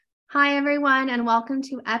Hi, everyone, and welcome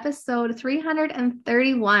to episode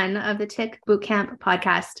 331 of the Tick Bootcamp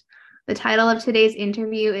podcast. The title of today's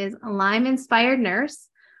interview is Lyme Inspired Nurse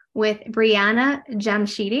with Brianna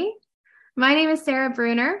Jamshidi. My name is Sarah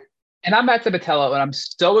Bruner. And I'm Matt Sabatello, and I'm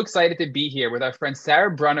so excited to be here with our friend Sarah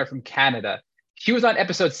Brunner from Canada. She was on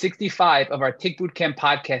episode 65 of our Tick Bootcamp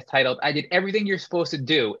podcast titled, I Did Everything You're Supposed to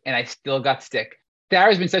Do, and I Still Got Sick.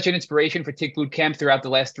 Sarah's been such an inspiration for Tick Bootcamp throughout the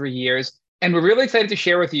last 3 years, and we're really excited to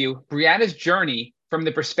share with you Brianna's journey from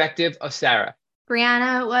the perspective of Sarah.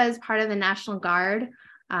 Brianna was part of the National Guard.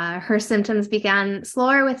 Her symptoms began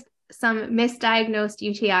slower with some misdiagnosed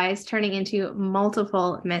UTIs turning into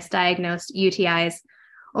multiple misdiagnosed UTIs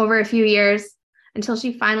over a few years until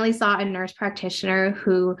she finally saw a nurse practitioner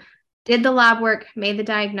who did the lab work, made the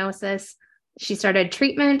diagnosis. She started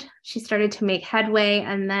treatment, she started to make headway,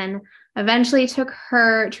 and then eventually took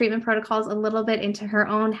her treatment protocols a little bit into her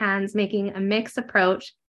own hands, making a mixed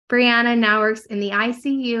approach. Brianna now works in the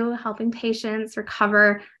ICU, helping patients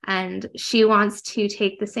recover, and she wants to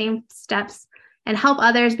take the same steps and help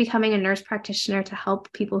others, becoming a nurse practitioner to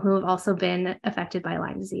help people who have also been affected by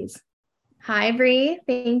Lyme disease. Hi, Bri.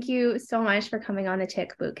 Thank you so much for coming on the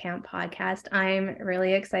Tick Bootcamp podcast. I'm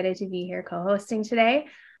really excited to be here co-hosting today.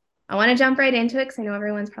 I want to jump right into it because I know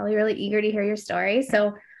everyone's probably really eager to hear your story.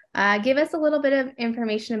 So give us a little bit of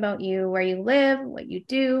information about you, where you live, what you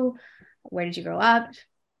do, where did you grow up?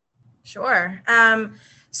 Sure.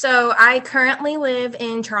 So I currently live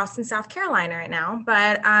in Charleston, South Carolina right now,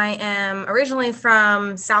 but I am originally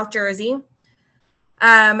from South Jersey.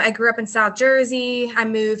 I grew up in South Jersey. I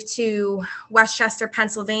moved to Westchester,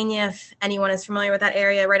 Pennsylvania, if anyone is familiar with that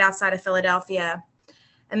area, right outside of Philadelphia.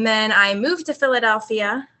 And then I moved to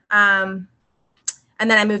Philadelphia, and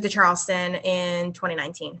then I moved to Charleston in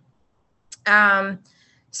 2019.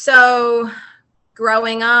 So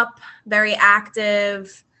growing up, very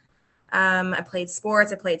active. I played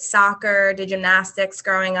sports. I played soccer, did gymnastics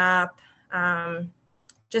growing up.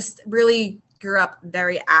 Just really grew up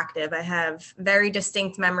very active. I have very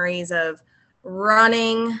distinct memories of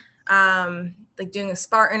running, like doing the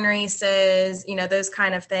Spartan races, those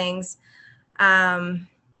kind of things.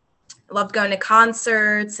 Loved going to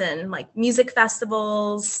concerts and like music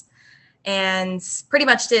festivals, and pretty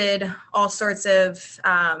much did all sorts of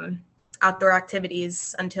outdoor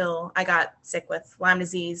activities until I got sick with Lyme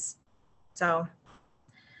disease. So,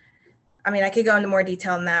 I mean, I could go into more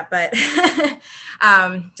detail than that, but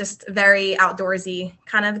just very outdoorsy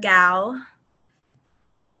kind of gal.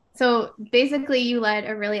 So basically, you led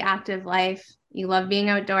a really active life. You love being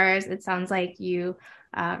outdoors. It sounds like you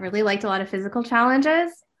really liked a lot of physical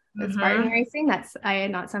challenges with Spartan racing. That's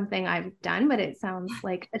not something I've done, but it sounds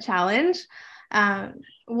like a challenge.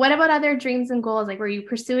 What about other dreams and goals? Like, were you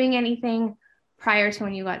pursuing anything prior to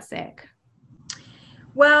when you got sick?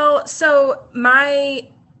 Well, so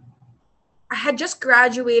I had just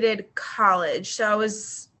graduated college. So I'm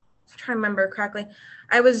trying to remember correctly.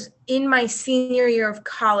 I was in my senior year of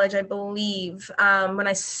college, I believe, when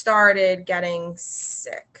I started getting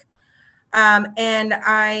sick. And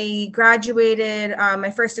I graduated,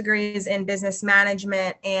 my first degree is in business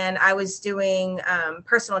management, and I was doing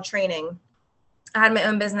personal training. I had my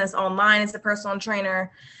own business online as a personal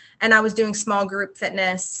trainer, and I was doing small group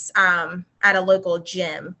fitness at a local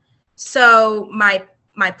gym. So my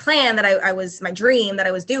plan my dream that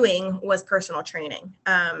I was doing was personal training.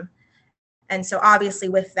 And so obviously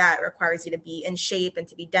with that, it requires you to be in shape and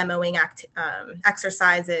to be demoing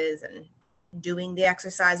exercises and doing the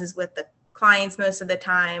exercises with the clients most of the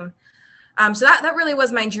time. So that really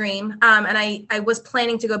was my dream. And I was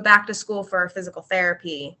planning to go back to school for physical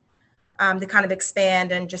therapy to kind of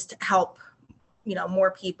expand and just help,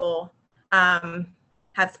 more people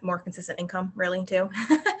have more consistent income, really, too.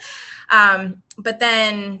 But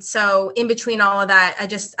then, so in between all of that,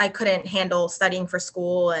 I couldn't handle studying for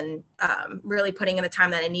school and really putting in the time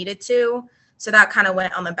that I needed to. So that kind of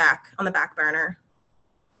went on the back burner.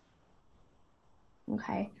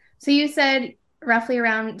 Okay. So you said roughly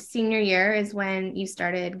around senior year is when you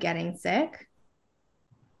started getting sick.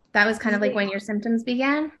 That was kind of like when your symptoms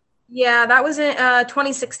began? Yeah, that was in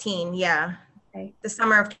 2016. Yeah. Okay. The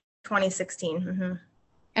summer of 2016. Mm-hmm.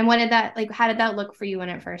 And how did that look for you when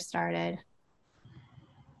it first started?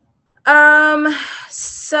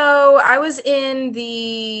 So I was in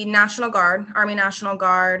the National Guard, Army National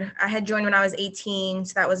Guard. I had joined when I was 18,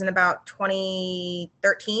 so that was in about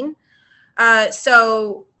 2013.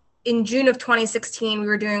 So in June of 2016, we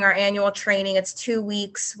were doing our annual training. It's 2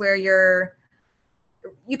 weeks where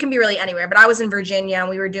you can be really anywhere, but I was in Virginia, and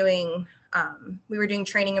we were doing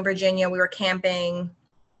training in Virginia. We were camping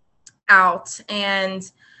out,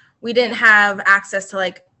 and we didn't have access to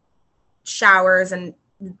like showers and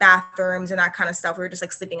bathrooms and that kind of stuff. We were just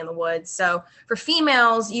like sleeping in the woods. So for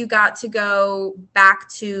females, you got to go back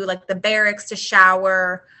to like the barracks to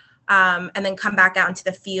shower, and then come back out into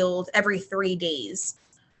the field every 3 days.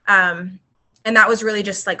 And that was really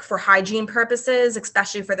just like for hygiene purposes,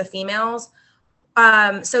 especially for the females.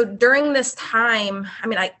 So during this time, I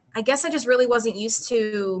mean, I guess I just really wasn't used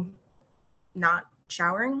to not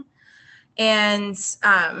showering. And,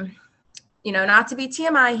 not to be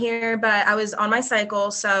TMI here, but I was on my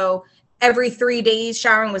cycle. So every 3 days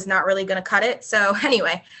showering was not really going to cut it. So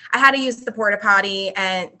anyway, I had to use the porta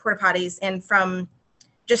potties. And from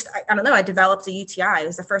just, I don't know, I developed a UTI. It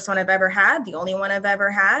was the first one I've ever had, the only one I've ever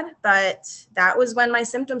had. But that was when my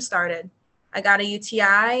symptoms started. I got a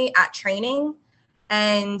UTI at training.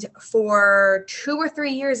 And for 2 or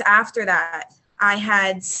 3 years after that, I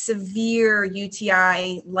had severe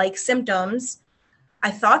UTI-like symptoms. I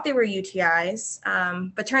thought they were UTIs,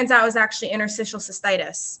 but turns out it was actually interstitial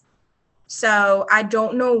cystitis. So I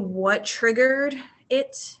don't know what triggered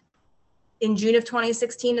it in June of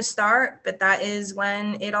 2016 to start, but that is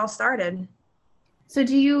when it all started. So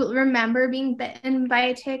do you remember being bitten by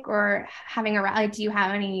a tick or having do you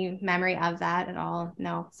have any memory of that at all?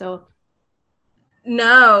 No. So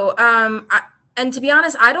no. And to be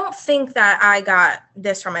honest, I don't think that I got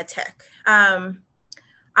this from a tick.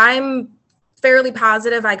 I'm fairly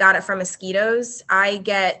positive I got it from mosquitoes. I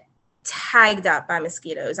get tagged up by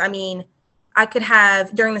mosquitoes. I mean,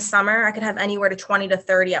 during the summer, I could have anywhere to 20 to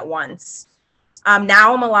 30 at once.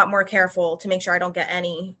 Now I'm a lot more careful to make sure I don't get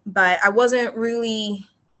any, but I wasn't really,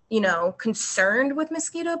 concerned with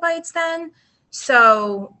mosquito bites then.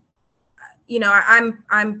 So,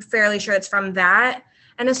 I'm fairly sure it's from that.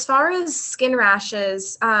 And as far as skin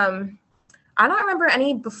rashes, I don't remember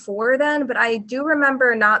any before then, but I do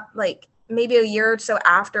remember not like maybe a year or so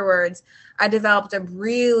afterwards, I developed a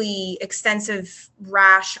really extensive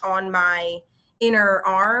rash on my inner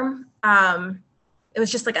arm. It was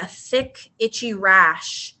just like a thick, itchy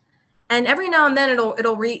rash. And every now and then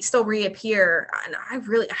it'll still reappear. And I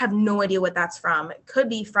have no idea what that's from. It could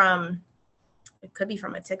be from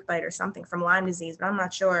a tick bite or something, from Lyme disease, but I'm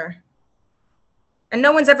not sure. And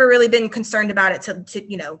no one's ever really been concerned about it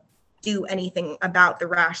to do anything about the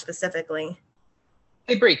rash specifically.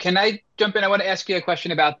 Hey, Bree, can I jump in? I want to ask you a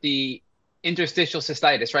question about the interstitial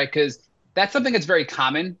cystitis, right? Because that's something that's very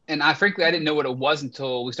common. And frankly, I didn't know what it was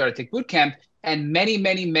until we started Tick Boot Camp. And many,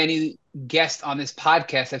 many, many guests on this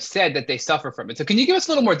podcast have said that they suffer from it. So can you give us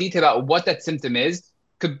a little more detail about what that symptom is?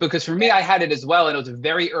 Because for me, I had it as well. And it was a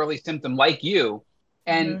very early symptom like you.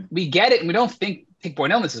 And we get it. And we don't think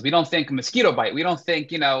tick-borne illnesses. We don't think a mosquito bite. We don't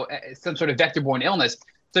think, some sort of vector-borne illness.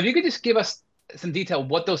 So if you could just give us some detail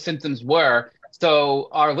what those symptoms were, so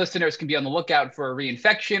our listeners can be on the lookout for a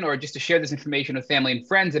reinfection or just to share this information with family and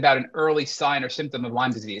friends about an early sign or symptom of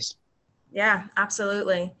Lyme disease. Yeah,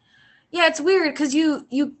 absolutely. Yeah, it's weird because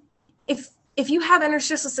if you have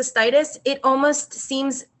interstitial cystitis, it almost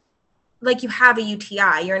seems like you have a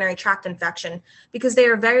UTI, urinary tract infection, because they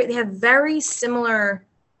have very similar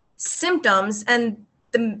symptoms, and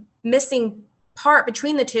the missing part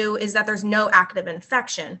between the two is that there's no active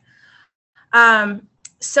infection.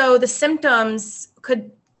 So the symptoms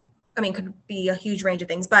could be a huge range of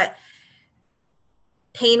things, but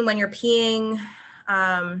pain when you're peeing,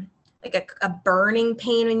 like a burning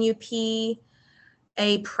pain when you pee,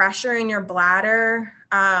 a pressure in your bladder,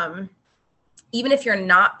 even if you're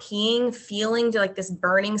not peeing, feeling like this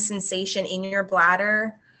burning sensation in your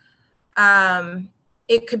bladder.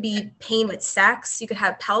 It could be pain with sex. You could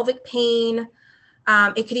have pelvic pain.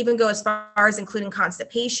 It could even go as far as including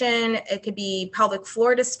constipation. It could be pelvic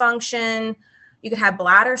floor dysfunction. You could have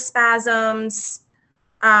bladder spasms.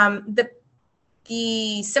 The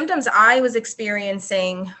symptoms I was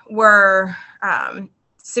experiencing were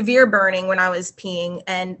severe burning when I was peeing,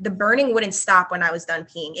 and the burning wouldn't stop when I was done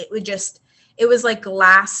peeing. It was like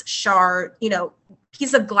glass shard,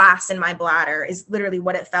 piece of glass in my bladder is literally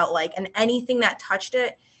what it felt like. And anything that touched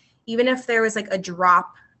it, even if there was like a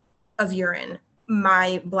drop of urine,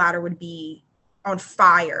 my bladder would be on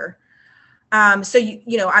fire. So,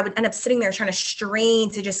 I would end up sitting there trying to strain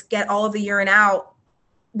to just get all of the urine out,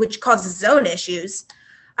 which causes its own issues.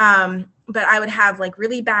 But I would have like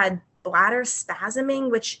really bad bladder spasming,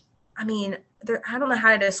 which, I don't know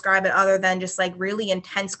how to describe it other than just like really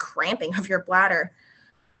intense cramping of your bladder.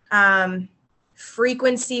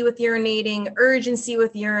 Frequency with urinating, urgency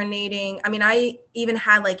with urinating. I even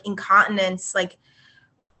had like incontinence, like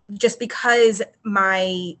just because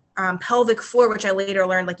my pelvic floor, which I later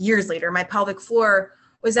learned like years later, my pelvic floor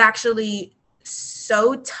was actually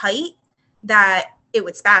so tight that it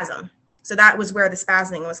would spasm. So that was where the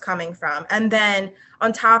spasming was coming from. And then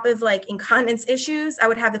on top of like incontinence issues, I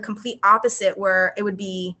would have the complete opposite where it would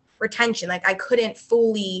be retention. Like I couldn't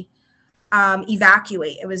fully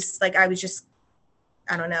evacuate. It was like I was just,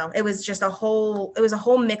 I don't know. It was just a whole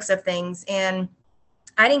mix of things. And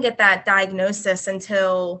I didn't get that diagnosis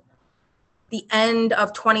until the end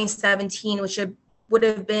of 2017, which would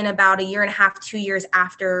have been about a year and a half, 2 years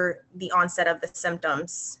after the onset of the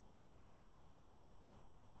symptoms.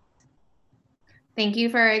 Thank you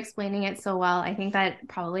for explaining it so well. I think that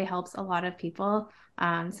probably helps a lot of people.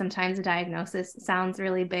 Sometimes a diagnosis sounds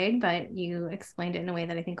really big, but you explained it in a way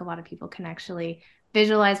that I think a lot of people can actually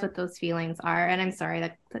visualize what those feelings are. And I'm sorry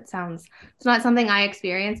that sounds, it's not something I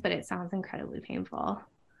experienced, but it sounds incredibly painful.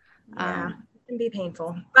 Yeah, it can be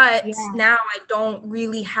painful. But now I don't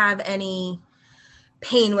really have any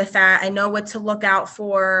pain with that. I know what to look out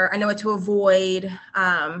for. I know what to avoid.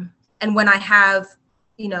 And when I have,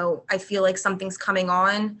 I feel like something's coming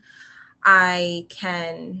on, I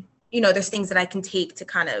can, there's things that I can take to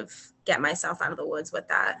kind of get myself out of the woods with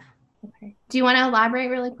that. Okay. Do you want to elaborate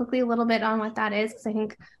really quickly a little bit on what that is? Because I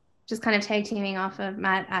think just kind of tag teaming off of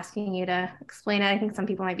Matt asking you to explain it, I think some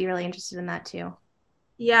people might be really interested in that too.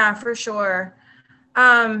 Yeah, for sure.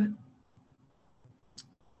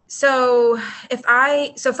 So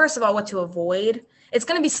first of all, what to avoid, it's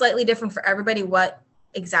going to be slightly different for everybody, what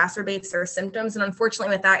exacerbates their symptoms. And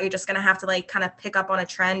unfortunately with that, you're just going to have to like kind of pick up on a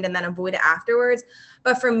trend and then avoid it afterwards.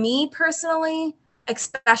 But for me personally,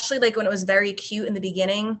 especially like when it was very acute in the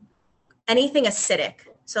beginning, anything acidic.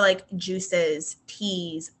 So like juices,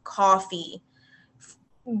 teas, coffee.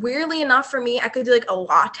 Weirdly enough for me, I could do like a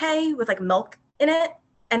latte with like milk in it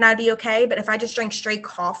and I'd be okay. But if I just drank straight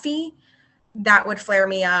coffee, that would flare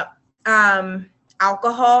me up.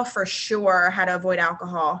 Alcohol for sure, I had to avoid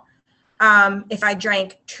alcohol. If I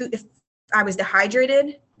was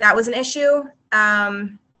dehydrated, that was an issue.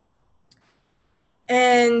 And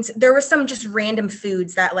there were some just random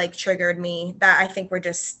foods that like triggered me that I think were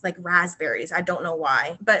just like raspberries. I don't know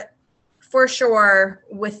why, but for sure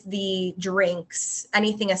with the drinks,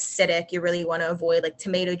 anything acidic, you really want to avoid, like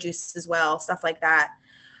tomato juice as well, stuff like that.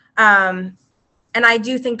 And I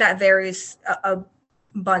do think that varies a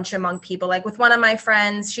bunch among people. Like with one of my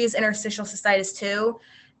friends, she has interstitial cystitis too,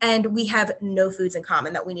 and we have no foods in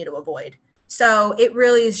common that we need to avoid. So it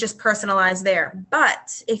really is just personalized there.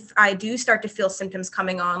 But if I do start to feel symptoms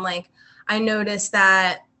coming on, like I notice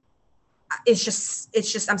that it's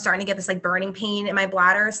just I'm starting to get this like burning pain in my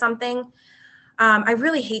bladder or something. I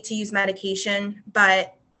really hate to use medication,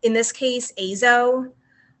 but in this case, Azo,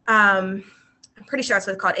 I'm pretty sure that's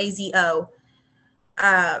what it's called, AZO,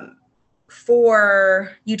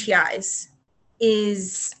 for UTIs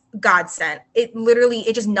is godsend. It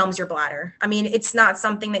just numbs your bladder. I mean, it's not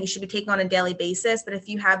something that you should be taking on a daily basis, but if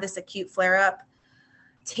you have this acute flare up,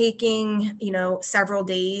 taking, several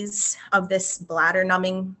days of this bladder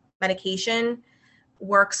numbing medication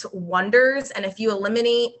works wonders. And if you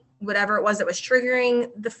eliminate whatever it was that was triggering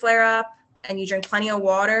the flare up and you drink plenty of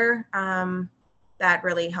water, that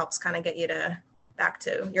really helps kind of get you back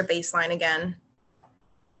to your baseline again.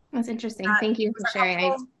 That's interesting. Thank you for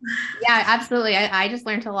sharing. Yeah, absolutely. I just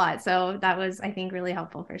learned a lot. So that was, I think, really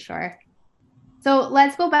helpful for sure. So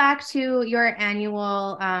let's go back to your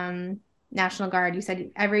annual National Guard. You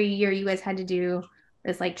said every year you guys had to do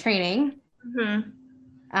this like training. Mm-hmm.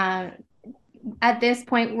 At this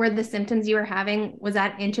point, were the symptoms you were having, was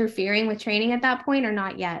that interfering with training at that point or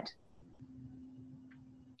not yet?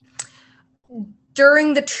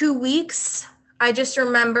 During the 2 weeks, I just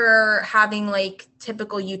remember having like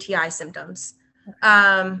typical UTI symptoms.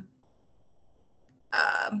 But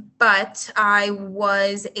I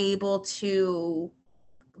was able to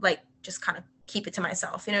like just kind of keep it to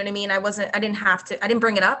myself. You know what I mean? I didn't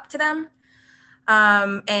bring it up to them.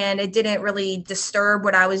 And it didn't really disturb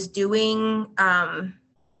what I was doing.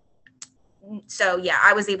 So yeah,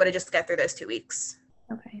 I was able to just get through those 2 weeks.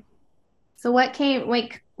 Okay. So what came,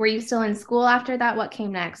 like, were you still in school after that? What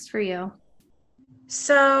came next for you?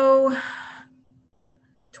 So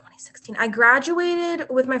 2016, I graduated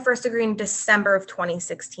with my first degree in December of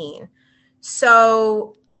 2016.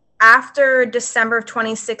 So after December of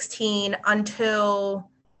 2016 until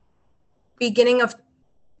beginning of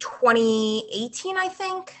 2018, I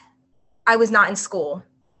think, I was not in school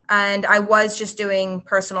and I was just doing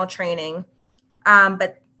personal training.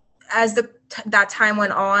 But as that time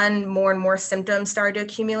went on, more and more symptoms started to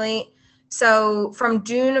accumulate. So from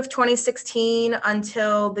June of 2016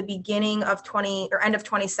 until the beginning of end of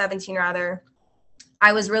 2017, rather,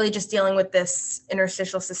 I was really just dealing with this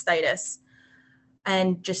interstitial cystitis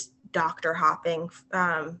and just doctor hopping.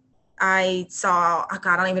 I saw, oh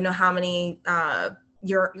God, I don't even know how many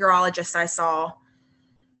urologists I saw,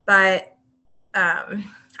 but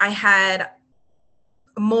I had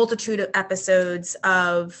a multitude of episodes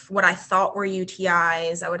of what I thought were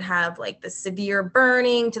UTIs. I would have like the severe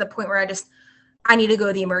burning to the point where I need to go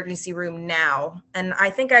to the emergency room now. And I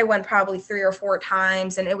think I went probably 3 or 4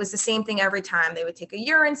 times, and it was the same thing every time. They would take a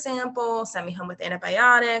urine sample, send me home with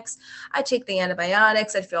antibiotics. I'd take the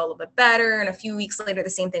antibiotics, I'd feel a little bit better, and a few weeks later, the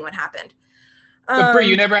same thing would happen. But Brie,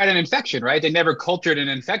 you never had an infection, right? They never cultured an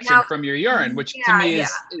infection from your urine, which to me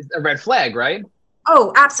is a red flag, right?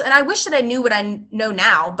 Oh, absolutely. And I wish that I knew what I know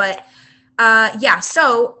now, but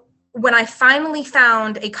so when I finally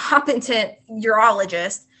found a competent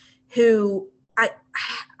urologist who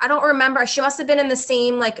I don't remember, she must have been in the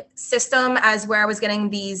same like system as where I was getting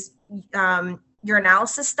these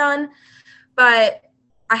urinalysis done, but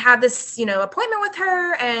I had this, appointment with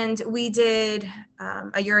her, and we did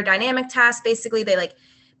a urodynamic test. Basically, they like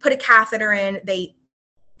put a catheter in, they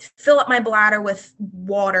fill up my bladder with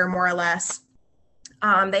water, more or less.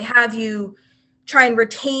 They have you try and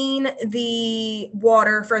retain the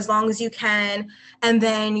water for as long as you can, and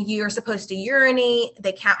then you're supposed to urinate.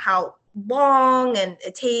 They count how long and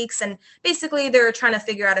it takes, and basically they're trying to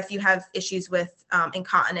figure out if you have issues with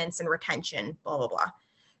incontinence and retention, blah, blah, blah.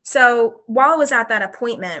 So while I was at that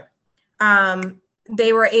appointment,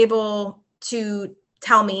 they were able to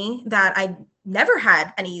tell me that I never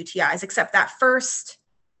had any UTIs except that first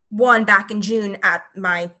one back in June at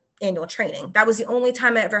my annual training. That was the only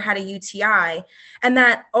time I ever had a UTI, and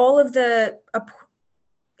that all of the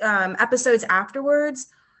episodes afterwards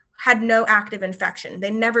had no active infection.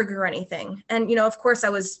 They never grew anything. And, of course I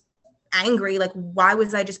was angry. Like, why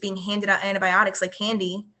was I just being handed out antibiotics like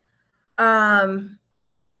candy?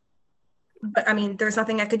 But I mean, there's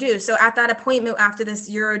nothing I could do. So at that appointment, after this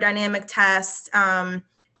urodynamic test,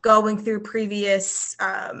 going through previous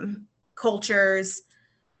cultures,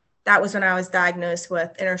 that was when I was diagnosed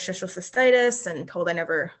with interstitial cystitis and told I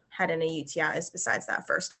never had any UTIs besides that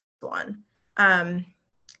first one.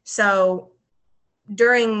 So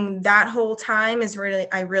during that whole time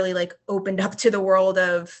I really like opened up to the world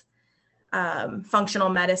of functional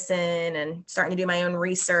medicine and starting to do my own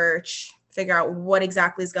research, figure out what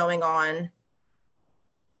exactly is going on.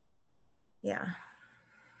 Yeah.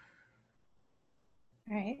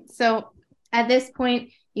 All right. So at this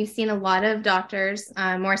point, you've seen a lot of doctors,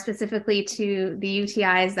 more specifically to the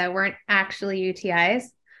UTIs that weren't actually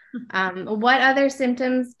UTIs. What other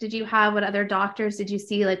symptoms did you have? What other doctors did you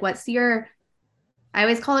see? Like, I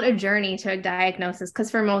always call it a journey to a diagnosis, because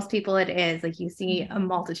for most people it is. Like, you see a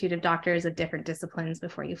multitude of doctors of different disciplines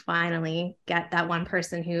before you finally get that one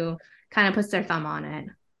person who kind of puts their thumb on it.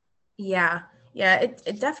 Yeah,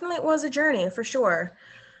 it definitely was a journey for sure.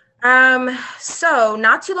 So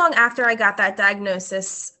not too long after I got that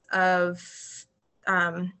diagnosis of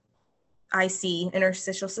IC,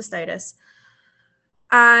 interstitial cystitis,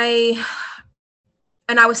 I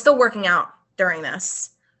was still working out during this.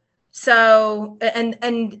 So,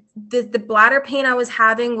 and the bladder pain I was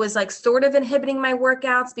having was like sort of inhibiting my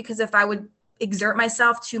workouts, because if I would exert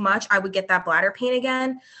myself too much, I would get that bladder pain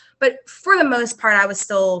again. But for the most part, I was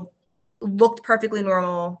still looked perfectly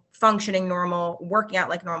normal, functioning normal, working out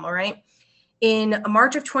like normal, right? In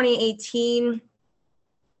March of 2018,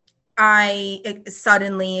 I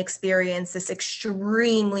suddenly experienced this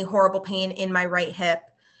extremely horrible pain in my right hip.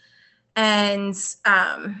 And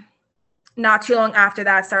not too long after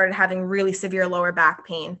that, started having really severe lower back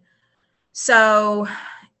pain. So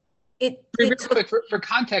Real quick, for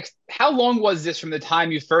context, how long was this from the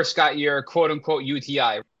time you first got your quote unquote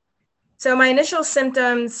UTI? So my initial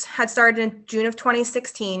symptoms had started in June of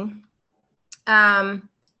 2016.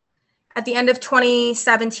 At the end of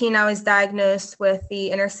 2017, I was diagnosed with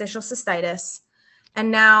the interstitial cystitis.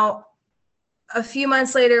 And now a few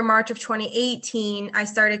months later, March of 2018, I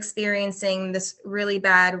started experiencing this really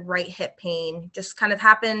bad right hip pain. Just kind of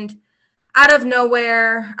happened out of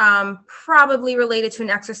nowhere, probably related to an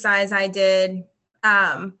exercise I did.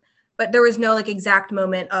 But there was no like exact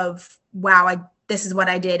moment of, wow, this is what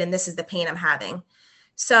I did and this is the pain I'm having.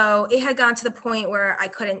 So it had gone to the point where I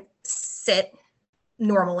couldn't sit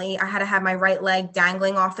normally. I had to have my right leg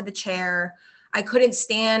dangling off of the chair. I couldn't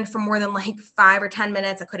stand for more than like 5 or 10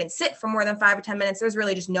 minutes. I couldn't sit for more than 5 or 10 minutes. There was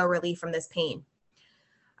really just no relief from this pain.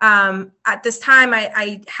 At this time,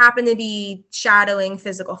 I happened to be shadowing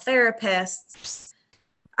physical therapists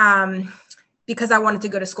because I wanted to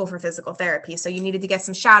go to school for physical therapy. So you needed to get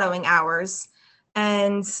some shadowing hours.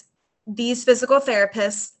 And these physical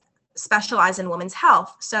therapists specialize in women's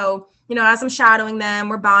health. So, as I'm shadowing them,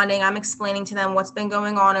 we're bonding, I'm explaining to them what's been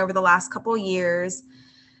going on over the last couple of years.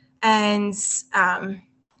 and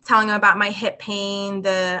telling them about my hip pain,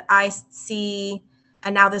 the IC,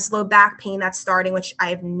 and now this low back pain that's starting, which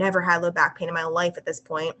I've never had low back pain in my life at this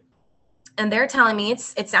point. And they're telling me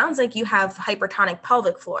it sounds like you have hypertonic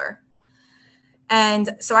pelvic floor.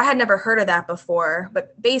 And so I had never heard of that before,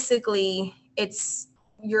 but basically it's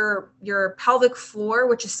your pelvic floor,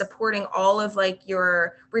 which is supporting all of like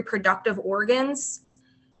your reproductive organs,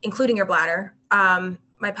 including your bladder.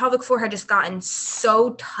 My pelvic floor had just gotten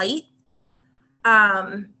so tight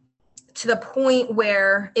to the point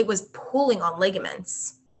where it was pulling on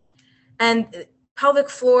ligaments. And pelvic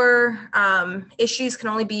floor issues can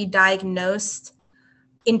only be diagnosed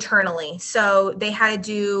internally. So they had to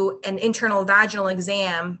do an internal vaginal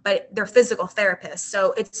exam, but they're physical therapists.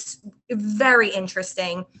 So it's very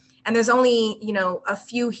interesting. And there's only, a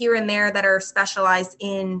few here and there that are specialized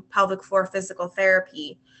in pelvic floor physical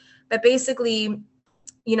therapy. But basically,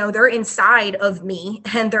 they're inside of me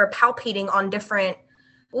and they're palpating on different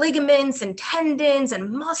ligaments and tendons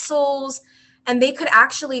and muscles. And they could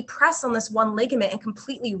actually press on this one ligament and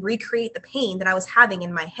completely recreate the pain that I was having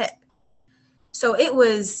in my hip. So it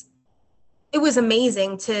was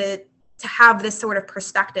amazing to have this sort of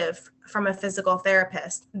perspective from a physical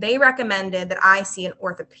therapist. They recommended that I see an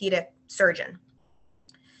orthopedic surgeon.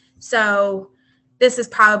 So this is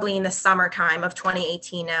probably in the summertime of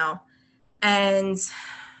 2018 now. And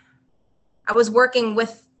I was working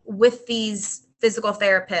with these physical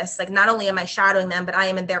therapists. Like, not only am I shadowing them, but I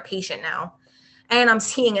am their patient now. And I'm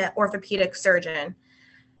seeing an orthopedic surgeon.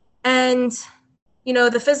 And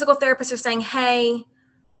the physical therapists are saying, hey,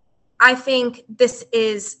 I think this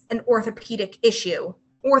is an orthopedic issue.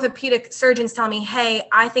 Orthopedic surgeons tell me, hey,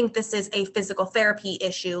 I think this is a physical therapy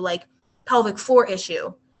issue, like pelvic floor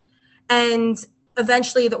issue. And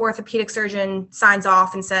eventually the orthopedic surgeon signs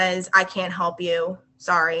off and says, I can't help you.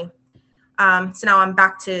 Sorry. So now I'm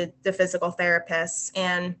back to the physical therapist.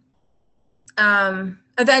 And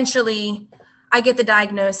eventually I get the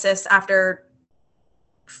diagnosis after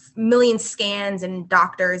million scans and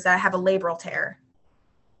doctors that I have a labral tear.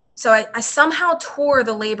 So I somehow tore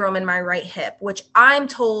the labrum in my right hip, which I'm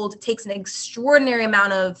told takes an extraordinary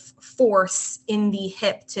amount of force in the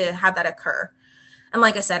hip to have that occur. And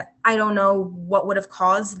like I said, I don't know what would have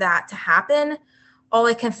caused that to happen. All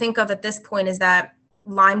I can think of at this point is that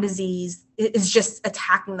Lyme disease is just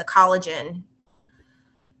attacking the collagen.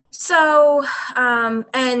 So,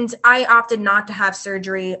 and I opted not to have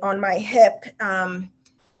surgery on my hip.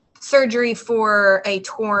 Surgery for a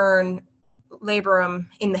torn labrum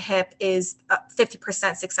in the hip is a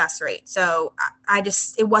 50% success rate. So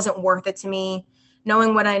it wasn't worth it to me.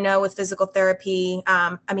 Knowing what I know with physical therapy,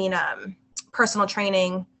 personal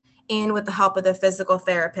training, and with the help of the physical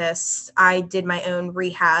therapist, I did my own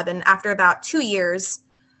rehab. And after about 2 years,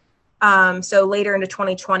 so later into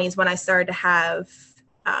 2020 is when I started to have,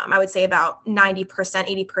 I would say about 90%,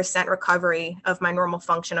 80% recovery of my normal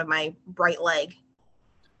function of my right leg.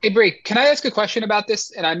 Hey, Brie, can I ask a question about this?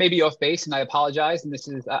 And I may be off base and I apologize. And this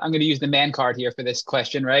is, I'm going to use the man card here for this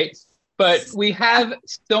question, right? But we have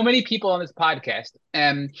so many people on this podcast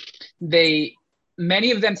and many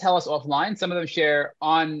of them tell us offline, some of them share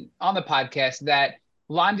on the podcast that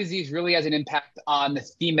Lyme disease really has an impact on the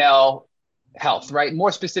female health, right?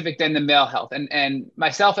 More specific than the male health. And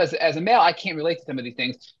myself as a male, I can't relate to some of these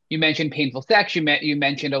things. You mentioned painful sex, you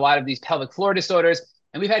mentioned a lot of these pelvic floor disorders.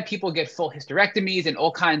 And we've had people get full hysterectomies and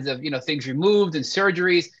all kinds of, things removed and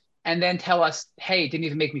surgeries, and then tell us, hey, it didn't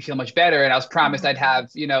even make me feel much better. And I was promised I'd have,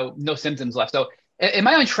 no symptoms left. So am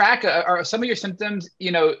I on track? Are some of your symptoms,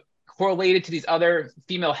 correlated to these other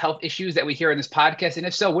female health issues that we hear in this podcast? And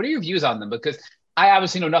if so, what are your views on them? Because I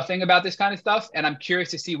obviously know nothing about this kind of stuff. And I'm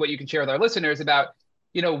curious to see what you can share with our listeners about,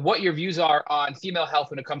 what your views are on female health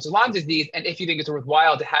when it comes to Lyme disease, and if you think it's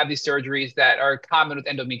worthwhile to have these surgeries that are common with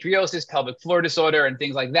endometriosis, pelvic floor disorder, and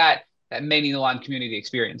things like that many in the Lyme community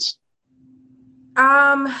experience.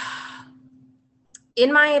 In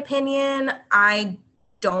my opinion, I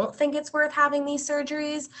don't think it's worth having these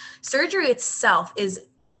surgeries. Surgery itself is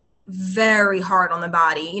very hard on the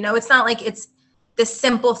body. It's not like it's this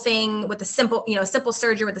simple thing with a simple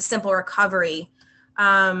surgery with a simple recovery.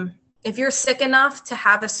 If you're sick enough to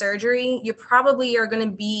have a surgery, you probably are going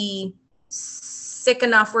to be sick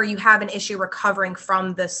enough where you have an issue recovering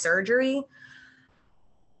from the surgery.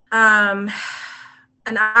 And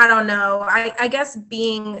I don't know, I guess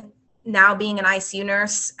being an ICU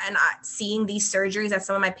nurse and seeing these surgeries that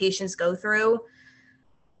some of my patients go through,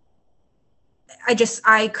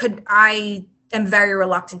 I am very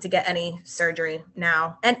reluctant to get any surgery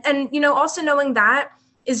now. And also knowing that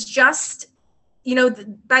is just,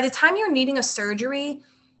 by the time you're needing a surgery,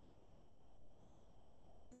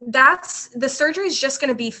 the surgery is just going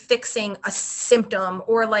to be fixing a symptom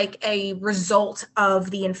or like a result of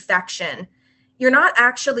the infection. You're not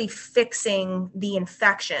actually fixing the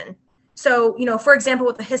infection. So, for example,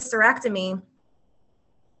 with the hysterectomy,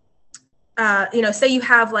 say you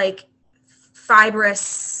have like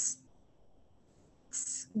fibrous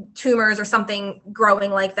tumors or something growing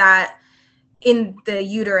like that in the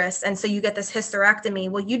uterus. And so you get this hysterectomy.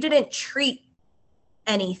 Well, you didn't treat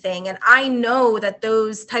anything. And I know that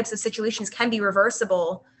those types of situations can be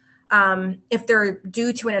reversible if they're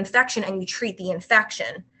due to an infection and you treat the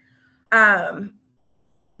infection.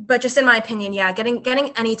 But just in my opinion, yeah, getting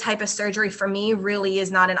any type of surgery for me really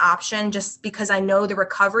is not an option, just because I know the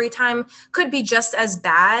recovery time could be just as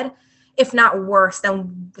bad, if not worse,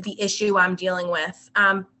 than the issue I'm dealing with.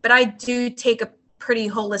 But I do take a pretty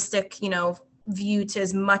holistic, view to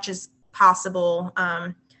as much as possible.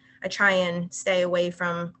 I try and stay away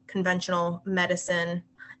from conventional medicine.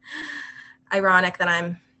 Ironic that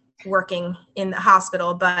I'm working in the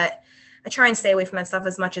hospital, but I try and stay away from that stuff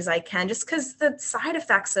as much as I can, just because the side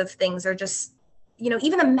effects of things are just,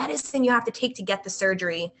 even the medicine you have to take to get the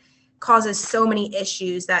surgery causes so many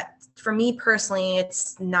issues that for me personally,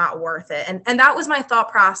 it's not worth it. And that was my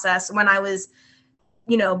thought process when I was,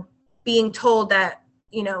 being told that,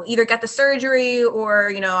 either get the surgery or,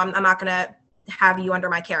 I'm not going to have you under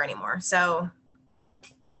my care anymore. So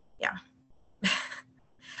yeah.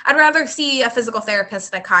 I'd rather see a physical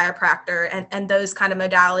therapist and a chiropractor and those kind of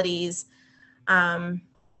modalities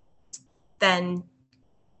than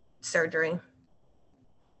surgery.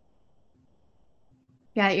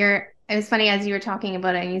 Yeah, it was funny as you were talking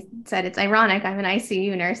about it and you said it's ironic. I'm an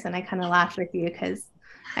ICU nurse, and I kind of laughed with you because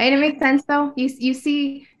it makes sense though. You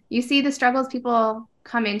see the struggles people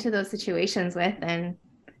come into those situations with, and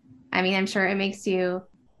I mean, I'm sure it makes you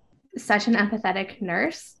such an empathetic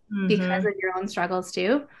nurse because of your own struggles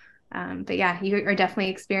too. But yeah, you are definitely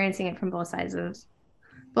experiencing it from both sides of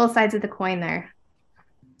the coin there.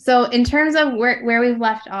 So in terms of where we've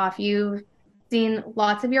left off, you've seen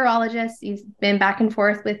lots of urologists. You've been back and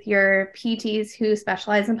forth with your PTs who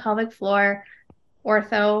specialize in pelvic floor,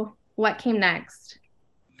 ortho. What came next?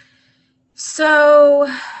 So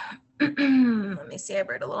let me see. I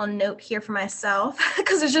wrote a little note here for myself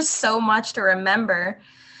because there's just so much to remember.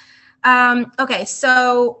 Okay,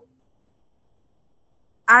 so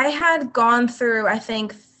I had gone through, I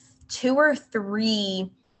think, 2 or 3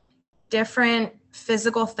 different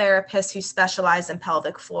physical therapists who specialize in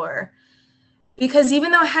pelvic floor. Because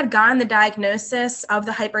even though I had gotten the diagnosis of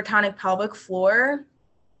the hypertonic pelvic floor,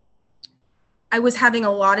 I was having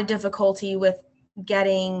a lot of difficulty with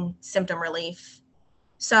getting symptom relief.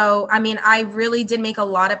 So, I mean, I really did make a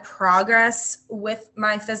lot of progress with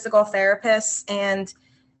my physical therapist and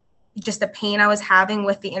just the pain I was having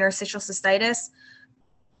with the interstitial cystitis,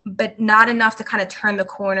 but not enough to kind of turn the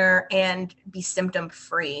corner and be symptom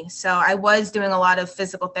free. So I was doing a lot of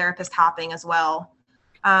physical therapist hopping as well.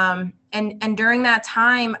 And during that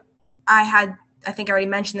time, I think I already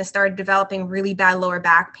mentioned this, started developing really bad lower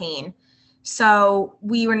back pain. So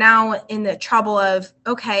we were now in the trouble of,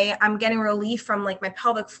 okay, I'm getting relief from like my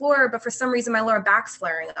pelvic floor, but for some reason my lower back's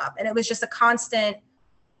flaring up. And it was just a constant,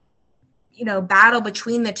 battle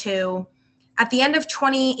between the two. At the end of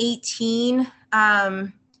 2018,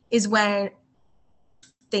 is when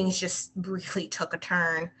things just really took a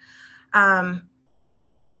turn. Now,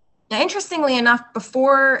 interestingly enough,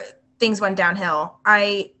 before things went downhill,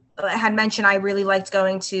 I had mentioned I really liked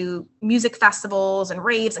going to music festivals and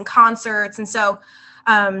raves and concerts. And so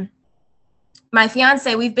my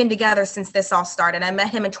fiance, we've been together since this all started. I met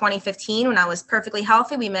him in 2015 when I was perfectly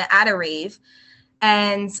healthy. We met at a rave.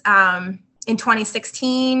 And in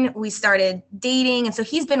 2016, we started dating. And so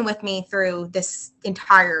he's been with me through this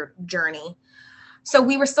entire journey. So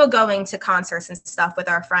we were still going to concerts and stuff with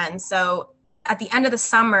our friends. So at the end of the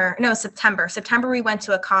September, we went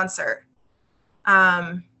to a concert.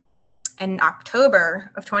 And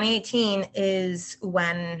October of 2018 is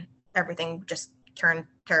when everything just turned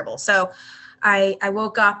terrible. So I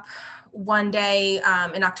woke up one day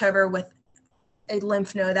in October with a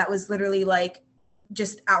lymph node that was literally like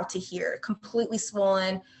just out to here, completely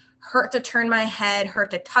swollen, hurt to turn my head, hurt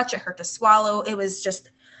to touch it, hurt to swallow. It was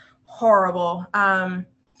just horrible.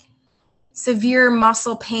 Severe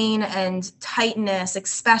muscle pain and tightness,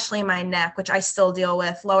 especially in my neck, which I still deal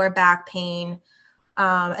with, lower back pain.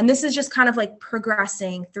 And this is just kind of like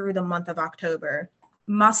progressing through the month of October.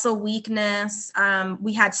 Muscle weakness.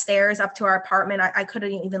 We had stairs up to our apartment. I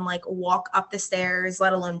couldn't even like walk up the stairs,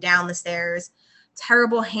 let alone down the stairs.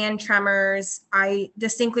 Terrible hand tremors. I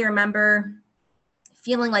distinctly remember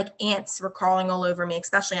feeling like ants were crawling all over me,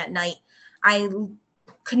 especially at night. I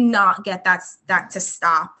could not get that to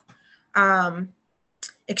stop.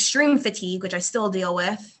 Extreme fatigue, which I still deal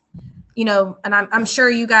with, you know, and I'm sure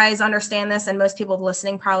you guys understand this, and most people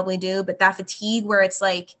listening probably do, but that fatigue where it's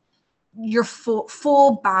like your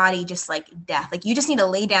full body, just like death. Like you just need to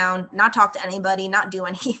lay down, not talk to anybody, not do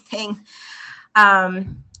anything.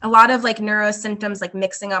 A lot of like neuro symptoms, like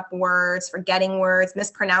mixing up words, forgetting words,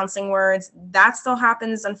 mispronouncing words, that still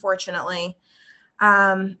happens, unfortunately.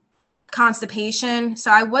 Constipation.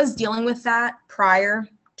 So I was dealing with that prior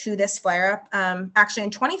to this flare up. Actually in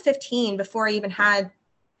 2015, before I even had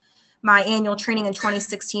my annual training in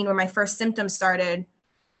 2016, where my first symptoms started,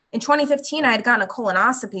 in 2015, I had gotten a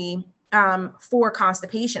colonoscopy for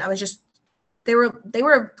constipation. I was just, they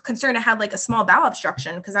were concerned I had like a small bowel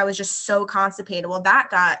obstruction because I was just so constipated. Well, that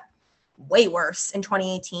got way worse in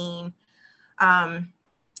 2018.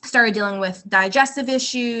 Started dealing with digestive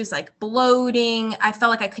issues like bloating. I felt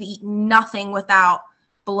like I could eat nothing without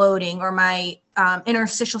bloating, or my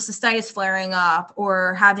interstitial cystitis flaring up,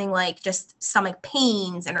 or having like just stomach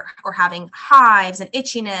pains, and or having hives and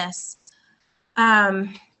itchiness.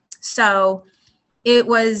 So it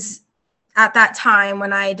was at that time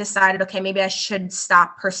when I decided, okay, maybe I should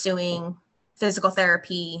stop pursuing physical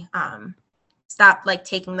therapy, stop like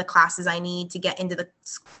taking the classes I need to get into the,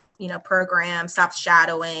 you know, program, stop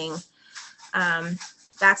shadowing.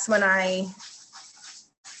 That's when I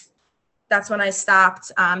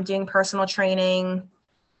stopped doing personal training.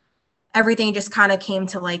 Everything just kind of came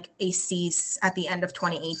to like a cease at the end of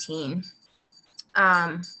 2018.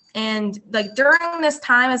 And like during this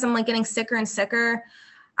time, as I'm like getting sicker and sicker,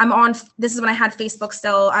 this is when I had Facebook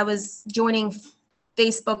still. I was joining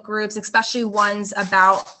Facebook groups, especially ones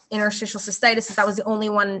about interstitial cystitis. That was the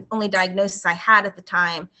only diagnosis I had at the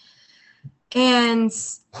time. And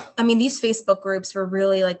I mean, these Facebook groups were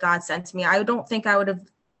really like God sent to me. I don't think I would have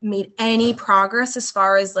made any progress as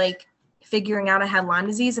far as like figuring out I had Lyme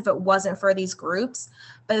disease if it wasn't for these groups.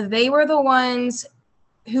 But they were the ones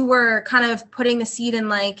who were kind of putting the seed in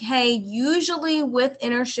like, hey, usually with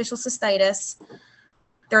interstitial cystitis,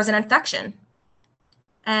 there's an infection.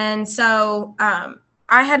 And so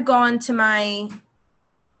I had gone to my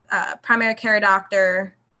primary care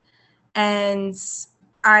doctor, and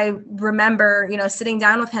I remember, you know, sitting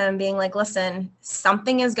down with him being like, listen,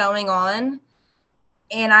 something is going on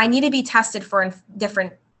and I need to be tested for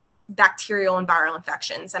different bacterial and viral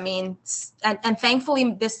infections. I mean, and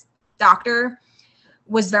thankfully this doctor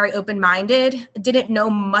was very open-minded, didn't know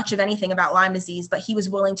much of anything about Lyme disease, but he was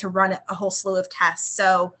willing to run a whole slew of tests.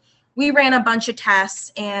 So we ran a bunch of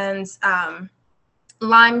tests, and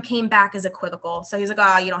Lyme came back as equivocal. So he's like,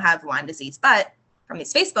 oh, you don't have Lyme disease. But from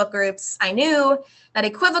these Facebook groups, I knew that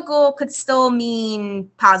equivocal could still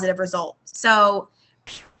mean positive result. So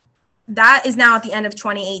that is now at the end of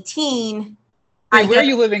 2018. Wait, where are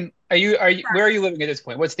you living? Where are you living at this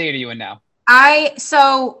point? What state are you in now?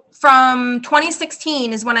 So from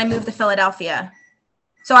 2016 is when I moved to Philadelphia.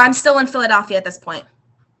 So I'm still in Philadelphia at this point.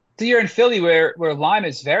 So you're in Philly where Lyme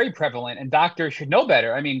is very prevalent, and doctors should know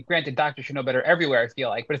better. I mean, granted, doctors should know better everywhere, I feel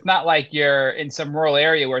like, but it's not like you're in some rural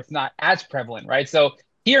area where it's not as prevalent, right? So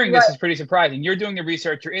hearing this is pretty surprising. You're doing the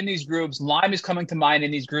research, you're in these groups, Lyme is coming to mind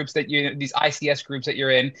in these groups these ICS groups that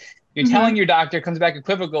you're in. You're telling your doctor, comes back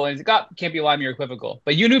equivocal, and he's like, oh, can't be Lyme, you're equivocal.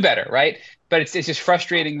 But you knew better, right? But it's just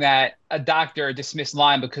frustrating that a doctor dismissed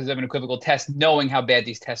Lyme because of an equivocal test, knowing how bad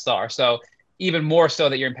these tests are. So even more so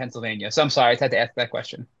that you're in Pennsylvania. So I'm sorry, I just had to ask that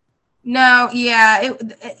question. No, yeah,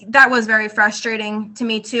 that was very frustrating to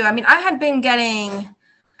me too. I mean, I had been getting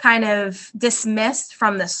kind of dismissed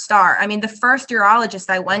from the start. I mean, the first urologist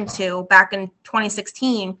I went to back in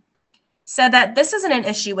 2016 said that this isn't an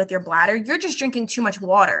issue with your bladder. You're just drinking too much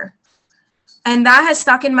water. And that has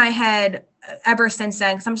stuck in my head ever since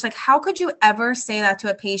then. Because I'm just like, how could you ever say that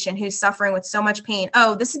to a patient who's suffering with so much pain?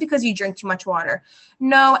 Oh, this is because you drink too much water.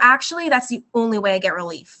 No, actually, that's the only way I get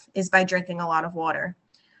relief is by drinking a lot of water.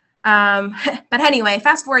 But anyway,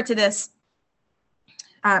 fast forward to this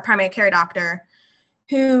primary care doctor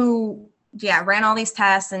who, ran all these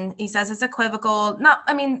tests, and he says it's equivocal.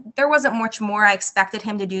 There wasn't much more I expected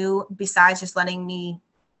him to do besides just listening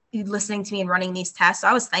to me and running these tests. So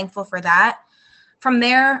I was thankful for that. From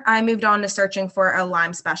there, I moved on to searching for a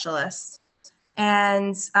Lyme specialist.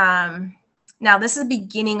 And now this is the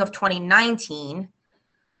beginning of 2019.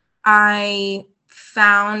 I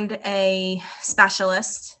found a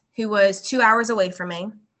specialist who was 2 hours away from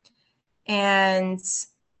me. And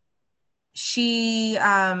she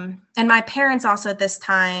and my parents also at this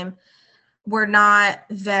time were not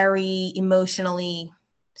very emotionally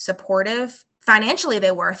supportive. Financially,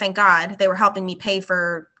 they were, thank God. They were helping me pay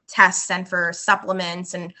for tests and for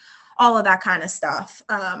supplements and all of that kind of stuff.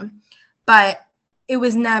 But it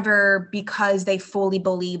was never because they fully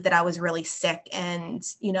believed that I was really sick and,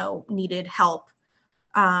 needed help.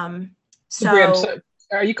 So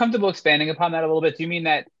are you comfortable expanding upon that a little bit? Do you mean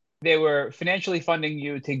that they were financially funding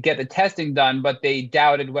you to get the testing done, but they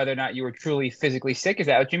doubted whether or not you were truly physically sick? Is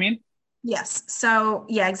that what you mean? Yes. So,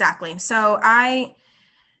 yeah, exactly. So I,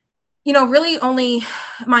 really only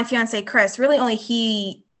my fiance, Chris, really only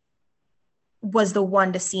he was the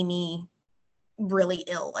one to see me really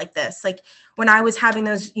ill like this. Like when I was having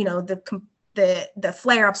those, the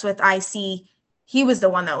flare-ups with IC, he was the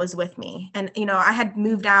one that was with me. And, I had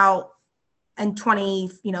moved out in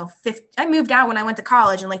 15, I moved out when I went to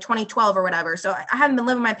college in like 2012 or whatever. So I hadn't been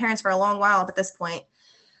living with my parents for a long while at this point.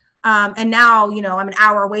 And now, I'm an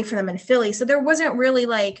hour away from them in Philly. So there wasn't really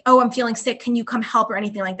like, oh, I'm feeling sick, can you come help or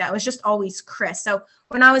anything like that. It was just always Chris. So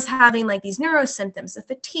when I was having like these neuro symptoms, the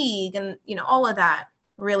fatigue and, all of that,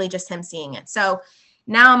 really just him seeing it. So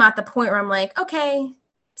now I'm at the point where I'm like, okay,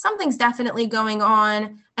 something's definitely going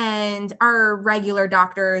on. And our regular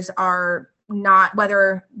doctors are not,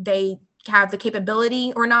 whether they have the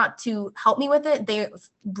capability or not to help me with it, they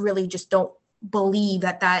really just don't believe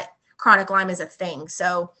that chronic Lyme is a thing.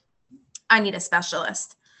 So I need a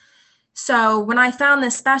specialist. So when I found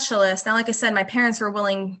this specialist, now, like I said, my parents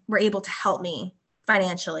were able to help me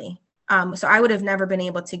financially. So I would have never been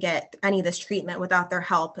able to get any of this treatment without their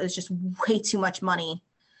help. It was just way too much money.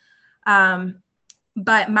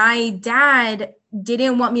 But my dad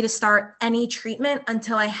didn't want me to start any treatment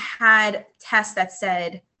until I had tests that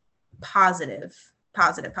said positive.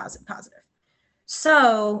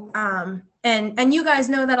 So, and you guys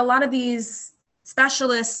know that a lot of these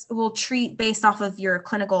specialists will treat based off of your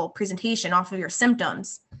clinical presentation, off of your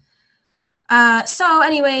symptoms. So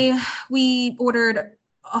anyway, we ordered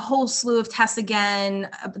a whole slew of tests again.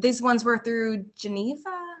 These ones were through Geneva,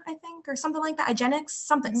 I think, or something like that. IGeneX,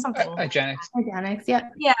 something. IGeneX, yeah.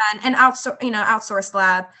 Yeah, and outsourced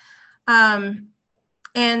lab.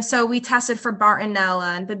 And so we tested for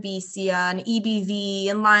Bartonella and Babesia and EBV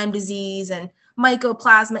and Lyme disease and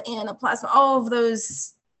Mycoplasma, Anaplasma, all of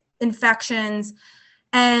those infections.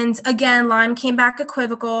 And again, Lyme came back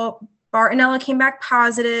equivocal. Bartonella came back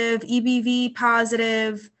positive, EBV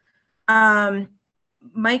positive,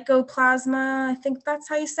 Mycoplasma, I think that's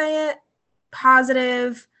how you say it,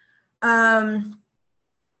 positive. Babesia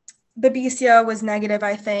was negative,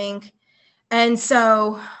 I think. And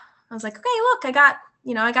so I was like, okay, look, I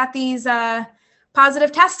got these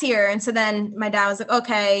positive tests here. And so then my dad was like,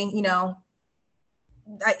 okay,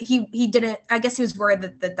 he didn't, I guess he was worried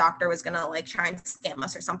that the doctor was going to like try and scam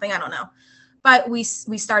us or something. I don't know. But we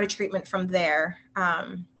started treatment from there.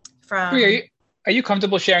 Are you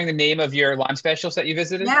comfortable sharing the name of your Lyme specialist that you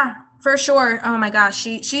visited? Yeah, for sure. Oh my gosh.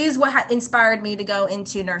 She's what inspired me to go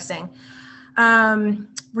into nursing.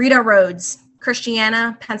 Rita Rhodes,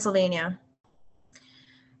 Christiana, Pennsylvania.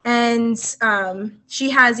 And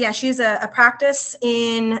she's a practice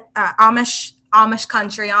in Amish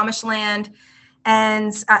country, Amish land.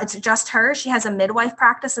 And it's just her. She has a midwife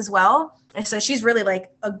practice as well. And so she's really like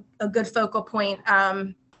a good focal point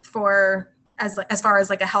for as far as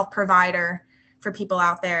like a health provider for people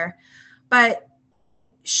out there. But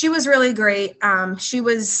she was really great. She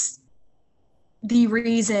was the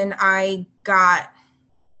reason I got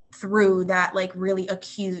through that like really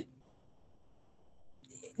acute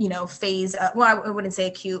phase. Well, I wouldn't say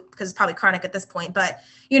acute because it's probably chronic at this point, but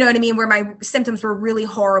you know what I mean? Where my symptoms were really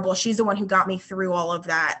horrible. She's the one who got me through all of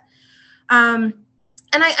that.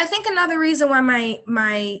 And I think another reason why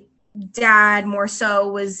my dad more so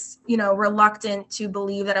was, reluctant to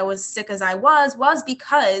believe that I was sick as I was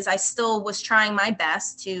because I still was trying my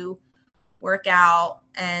best to work out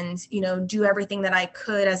and, do everything that I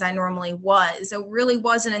could as I normally was. It really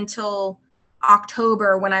wasn't until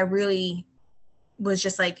October when I really was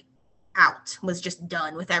just like was just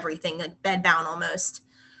done with everything, like bedbound almost.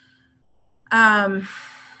 And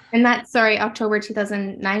that's, October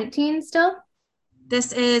 2019 still?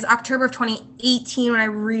 This is October of 2018 when I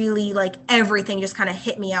really like everything just kind of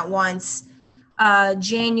hit me at once.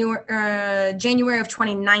 January of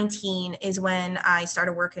 2019 is when I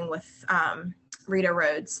started working with Rita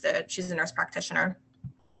Rhodes. She's a nurse practitioner.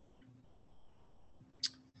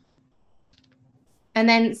 And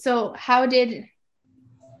then, so how did,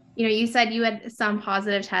 you said you had some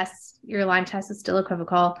positive tests, your Lyme test is still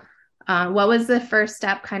equivocal. What was the first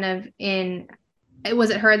step kind of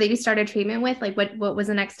was it her that you started treatment with? Like what was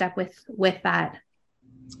the next step with that?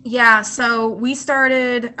 Yeah. So we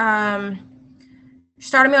started me on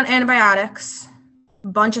antibiotics, a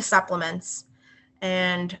bunch of supplements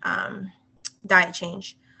and diet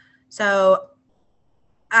change. So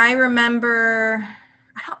I remember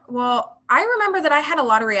that I had a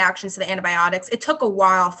lot of reactions to the antibiotics. It took a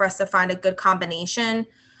while for us to find a good combination.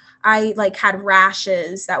 I had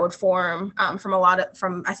rashes that would form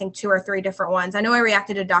from I think 2 or 3 different ones. I know I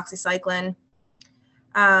reacted to doxycycline,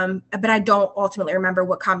 but I don't ultimately remember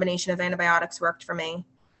what combination of antibiotics worked for me.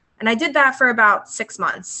 And I did that for about 6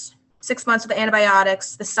 months. 6 months with the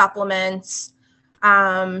antibiotics, the supplements,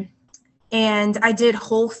 and I did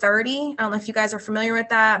Whole30. I don't know if you guys are familiar with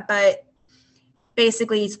that, but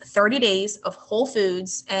basically it's 30 days of whole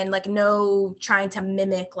foods and no trying to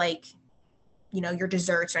mimic your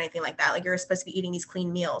desserts or anything like that. You're supposed to be eating these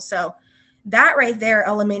clean meals. So that right there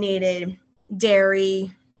eliminated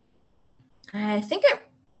dairy. I think it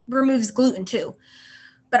removes gluten too.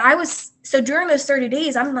 But during those 30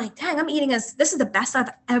 days, I'm like, dang, I'm eating this is the best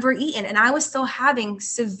I've ever eaten. And I was still having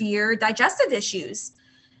severe digestive issues.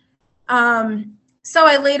 So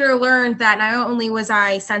I later learned that not only was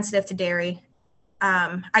I sensitive to dairy,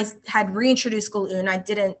 I had reintroduced gluten. I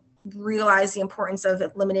didn't realize the importance of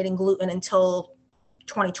eliminating gluten until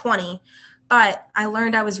 2020, but I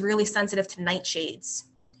learned I was really sensitive to nightshades.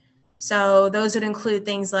 So those would include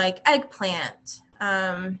things like eggplant,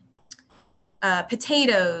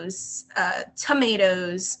 potatoes,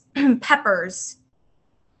 tomatoes, peppers.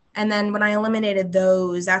 And then when I eliminated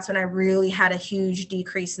those, that's when I really had a huge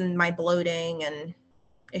decrease in my bloating and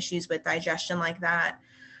issues with digestion like that.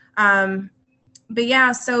 But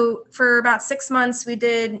yeah, so for about 6 months, we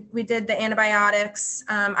did the antibiotics.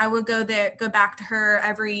 I would go back to her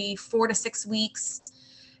every 4 to 6 weeks,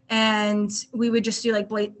 and we would just do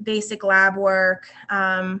basic lab work,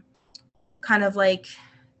 kind of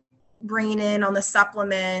bringing in on the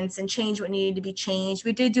supplements and change what needed to be changed.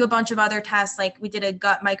 We did do a bunch of other tests, we did a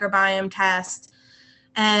gut microbiome test,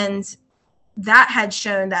 and that had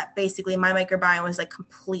shown that basically my microbiome was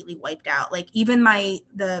completely wiped out. Even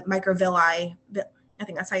the microvilli, I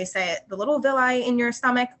think that's how you say it, the little villi in your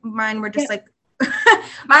stomach, mine were just wiped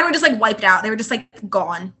out. They were just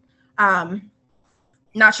gone.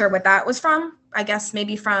 Not sure what that was from. I guess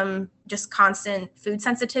maybe from just constant food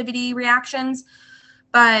sensitivity reactions.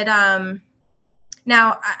 But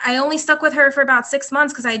now I only stuck with her for about 6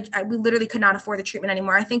 months because we literally could not afford the treatment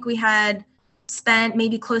anymore. I think we had spent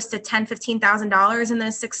maybe close to $10,000-$15,000 in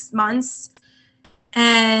those 6 months.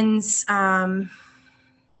 And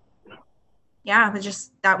we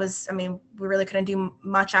really couldn't do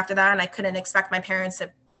much after that. And I couldn't expect my parents to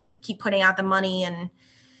keep putting out the money. And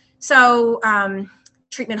so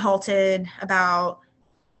treatment halted about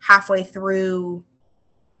halfway through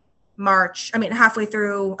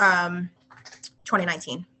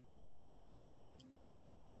 2019.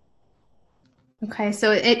 Okay,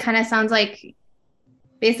 so it kind of sounds like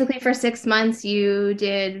basically for 6 months you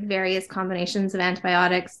did various combinations of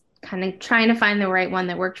antibiotics, kind of trying to find the right one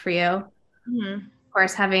that worked for you. Mm-hmm. Of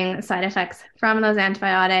course, having side effects from those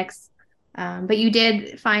antibiotics. But you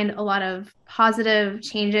did find a lot of positive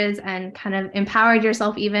changes and kind of empowered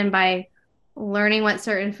yourself even by learning what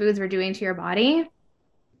certain foods were doing to your body.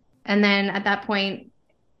 And then at that point,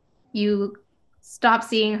 you stopped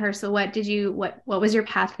seeing her. So what was your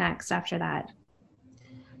path next after that?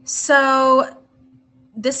 So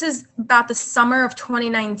this is about the summer of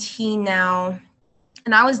 2019 now.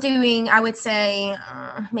 And I was doing, I would say,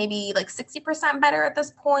 maybe 60% better at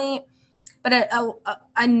this point. But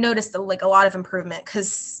I noticed a lot of improvement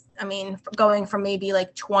because, going from maybe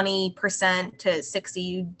 20% to 60%,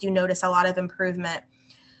 you do notice a lot of improvement.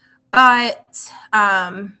 But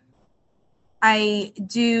I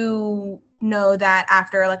do know that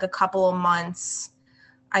after a couple of months,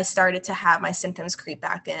 I started to have my symptoms creep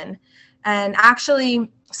back in. And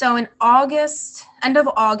actually, so in August, end of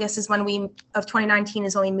August of 2019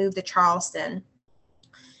 is when we moved to Charleston.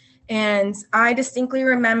 And I distinctly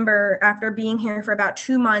remember after being here for about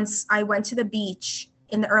 2 months, I went to the beach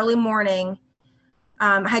in the early morning.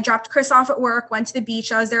 I had dropped Chris off at work, went to the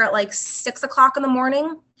beach. I was there at 6 o'clock in the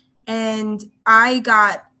morning, and I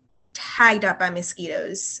got tagged up by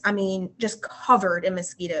mosquitoes. Just covered in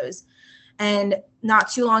mosquitoes. And not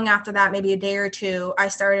too long after that, maybe a day or two, I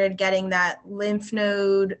started getting that lymph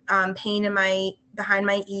node pain behind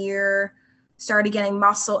my ear, started getting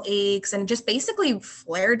muscle aches, and just basically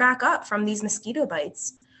flared back up from these mosquito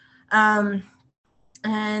bites. And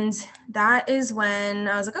that is when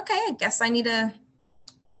I was like, okay, I guess I need to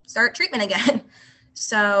start treatment again.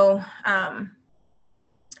 So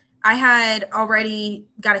I had already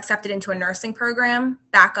got accepted into a nursing program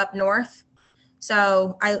back up north.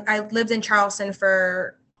 So I lived in Charleston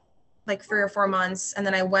for 3 or 4 months, and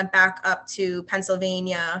then I went back up to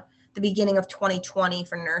Pennsylvania the beginning of 2020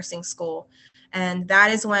 for nursing school. And that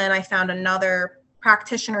is when I found another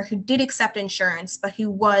practitioner who did accept insurance, but who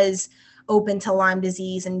was open to Lyme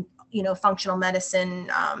disease and, functional medicine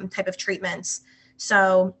type of treatments.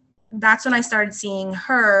 So that's when I started seeing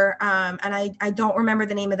her. And I don't remember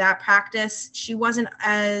the name of that practice. She wasn't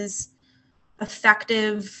as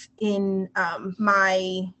effective in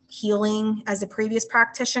my healing as a previous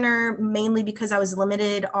practitioner, mainly because I was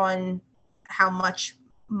limited on how much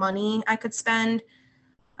money I could spend.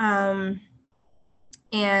 And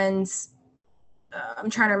I'm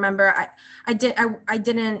trying to remember. I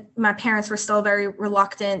didn't. My parents were still very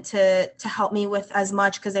reluctant to help me with as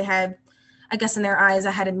much because they had, I guess in their eyes,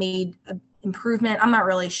 I had made an improvement. I'm not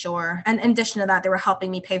really sure. And in addition to that, they were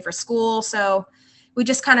helping me pay for school. So we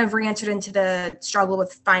just kind of re-entered into the struggle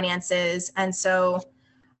with finances. And so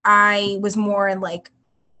I was more in like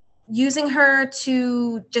using her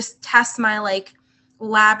to just test my like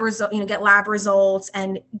lab result, get lab results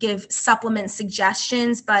and give supplement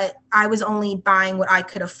suggestions, but I was only buying what I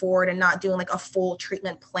could afford and not doing like a full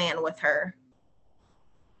treatment plan with her.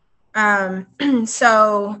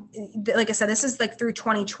 So like I said, this is like through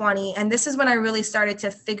 2020. And this is when I really started to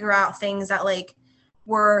figure out things that like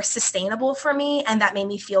were sustainable for me and that made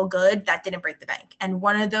me feel good, that didn't break the bank. And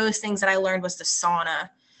one of those things that I learned was the sauna.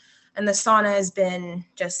 And the sauna has been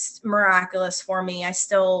just miraculous for me. I'm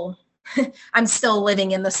still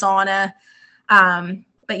living in the sauna.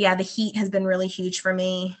 But yeah, the heat has been really huge for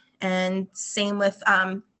me. And same with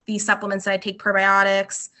these supplements that I take,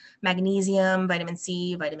 probiotics, magnesium, vitamin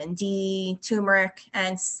C, vitamin D, turmeric,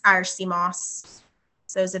 and Irish sea moss.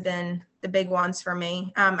 So those have been the big ones for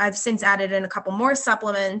me. I've since added in a couple more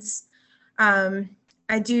supplements. I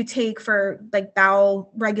do take for like bowel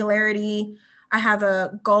regularity. I have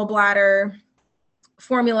a gallbladder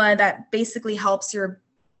formula that basically helps your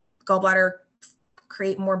gallbladder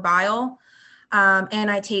create more bile. And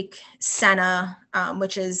I take Senna,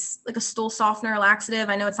 which is like a stool softener laxative.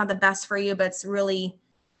 I know it's not the best for you, but it's really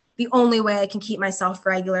the only way I can keep myself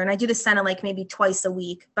regular. And I do the Senna like maybe twice a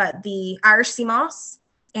week, but the Irish sea moss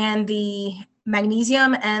and the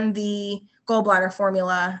magnesium and the gallbladder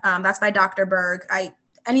formula, that's by Dr. Berg.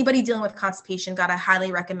 Anybody dealing with constipation, gotta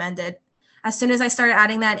highly recommend it. As soon as I started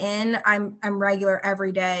adding that in, I'm regular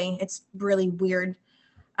every day. It's really weird.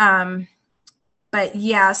 But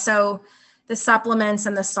yeah, so the supplements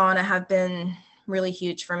and the sauna have been really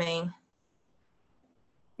huge for me.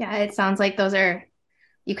 Yeah, it sounds like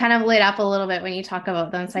you kind of lit up a little bit when you talk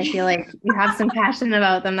about them. So I feel like you have some passion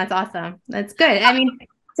about them. That's awesome. That's good. I mean,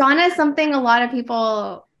 sauna is something a lot of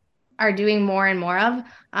people are doing more and more of.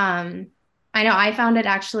 I know I found it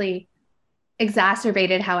actually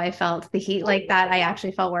exacerbated how I felt. The heat like that, I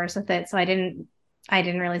actually felt worse with it. So I didn't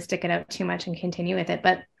really stick it out too much and continue with it.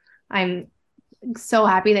 But I'm so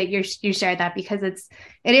happy that you shared that because it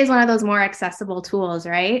is one of those more accessible tools,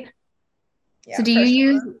 right? Yeah, so do you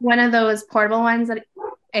use one of those portable ones that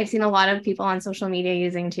I've seen a lot of people on social media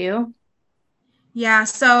using too? Yeah.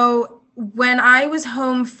 So when I was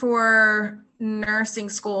home for nursing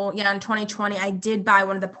school, in 2020, I did buy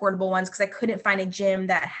one of the portable ones because I couldn't find a gym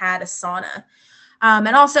that had a sauna.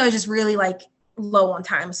 And also just really like low on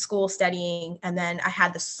time, school studying. And then I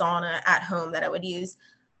had the sauna at home that I would use.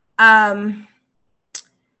 But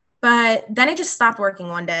then it just stopped working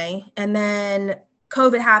one day. And then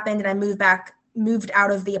COVID happened and I moved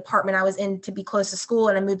out of the apartment I was in to be close to school.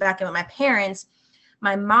 And I moved back in with my parents.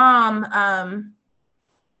 My mom,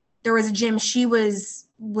 there was a gym she was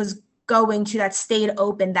going to that stayed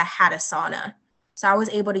open that had a sauna. So I was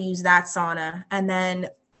able to use that sauna. And then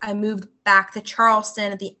I moved back to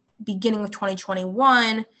Charleston at the beginning of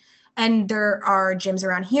 2021. And there are gyms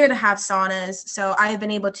around here that have saunas. So I have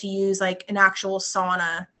been able to use like an actual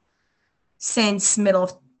sauna since middle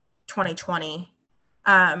of 2020.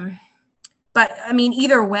 But I mean,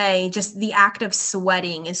 either way, just the act of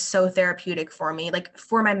sweating is so therapeutic for me, like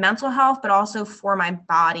for my mental health, but also for my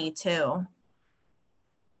body too.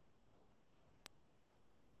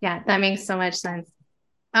 Yeah, that makes so much sense.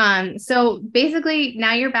 So basically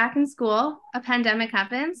now you're back in school, a pandemic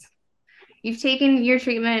happens. You've taken your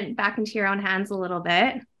treatment back into your own hands a little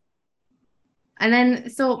bit. And then,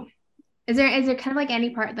 so is there kind of like any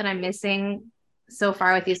part that I'm missing so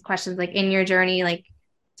far with these questions, like in your journey, like,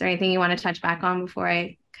 is there anything you want to touch back on before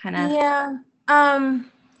I kind of? Yeah.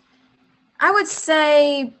 I would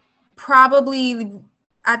say probably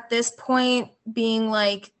at this point being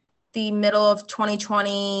like the middle of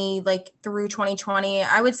 2020, like through 2020,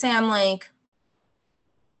 I would say I'm like,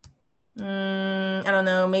 I don't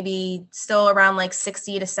know, maybe still around like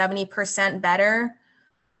 60 to 70% better.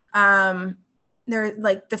 They're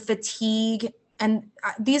like the fatigue, and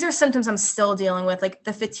these are symptoms I'm still dealing with. Like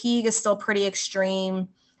the fatigue is still pretty extreme.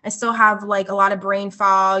 I still have like a lot of brain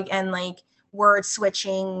fog and like word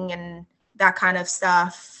switching and that kind of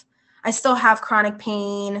stuff. I still have chronic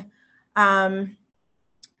pain, and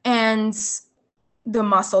the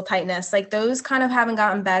muscle tightness, like those kind of haven't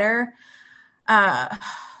gotten better. I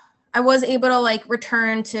was able to like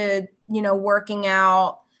return to, working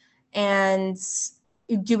out and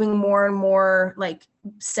doing more and more like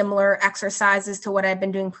similar exercises to what I've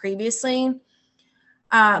been doing previously.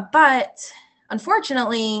 But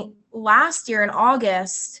unfortunately, last year in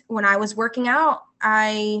August, when I was working out,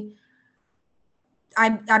 I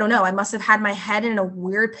don't know, I must have had my head in a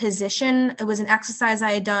weird position. It was an exercise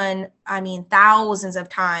I had done, thousands of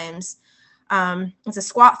times. It's a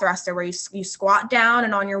squat thruster where you squat down,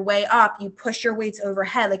 and on your way up, you push your weights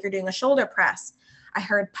overhead like you're doing a shoulder press. I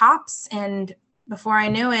heard pops, and before I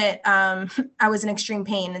knew it, I was in extreme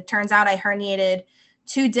pain. It turns out I herniated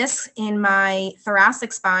 2 discs in my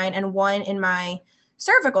thoracic spine and 1 in my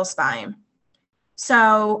cervical spine.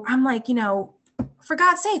 So I'm like, for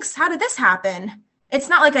God's sakes, how did this happen? It's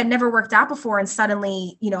not like I'd never worked out before and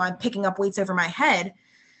suddenly, I'm picking up weights over my head.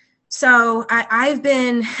 So I've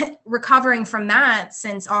been recovering from that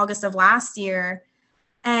since August of last year.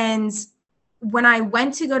 And when I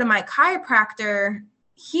went to go to my chiropractor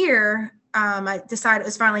here, I decided it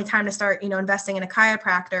was finally time to start, investing in a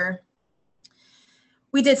chiropractor.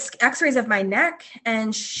 We did x-rays of my neck,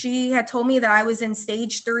 and she had told me that I was in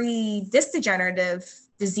stage 3 disc degenerative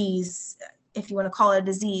disease, if you want to call it a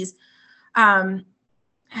disease.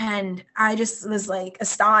 And I just was like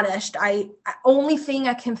astonished. Only thing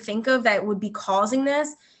I can think of that would be causing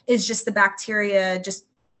this is just the bacteria just,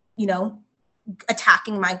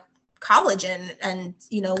 attacking my collagen and,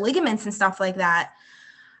 ligaments and stuff like that.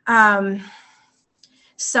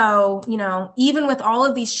 So, even with all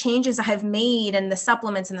of these changes I have made and the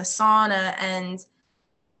supplements and the sauna and,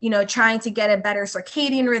 trying to get a better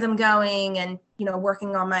circadian rhythm going and,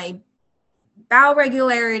 working on my bowel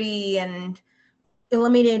regularity and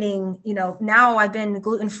eliminating, now I've been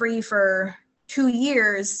gluten-free for 2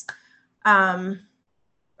 years, or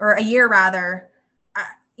a year rather.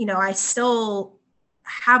 I still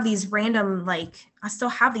have these I still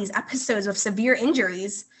have these episodes of severe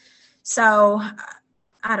injuries. So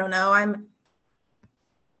I don't know.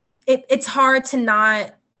 It's hard to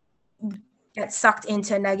not get sucked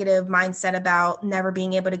into a negative mindset about never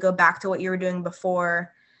being able to go back to what you were doing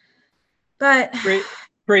before. But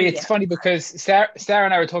Bree, it's funny because Sarah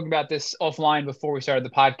and I were talking about this offline before we started the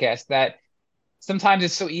podcast, that sometimes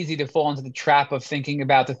it's so easy to fall into the trap of thinking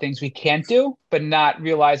about the things we can't do, but not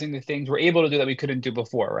realizing the things we're able to do that we couldn't do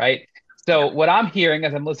before, right? So what I'm hearing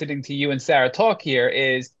as I'm listening to you and Sarah talk here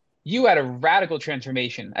is you had a radical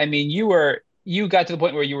transformation. I mean, you got to the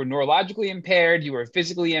point where you were neurologically impaired, you were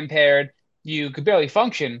physically impaired, you could barely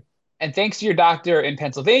function. And thanks to your doctor in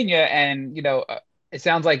Pennsylvania and, it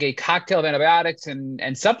sounds like a cocktail of antibiotics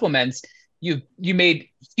and supplements, you made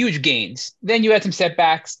huge gains. Then you had some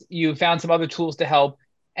setbacks, you found some other tools to help,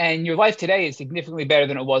 and your life today is significantly better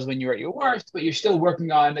than it was when you were at your worst, but you're still working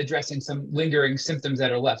on addressing some lingering symptoms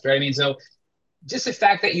that are left, right? I mean, so just the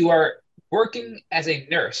fact that you are working as a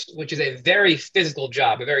nurse, which is a very physical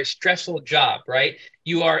job, a very stressful job, right?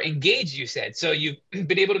 You are engaged, you said. So you've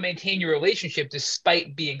been able to maintain your relationship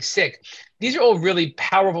despite being sick. These are all really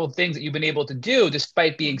powerful things that you've been able to do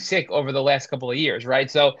despite being sick over the last couple of years, right?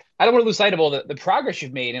 So I don't want to lose sight of all the progress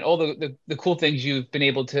you've made and all the cool things you've been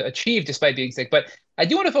able to achieve despite being sick. But I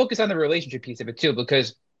do want to focus on the relationship piece of it too,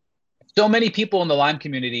 because so many people in the Lyme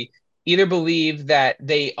community either believe that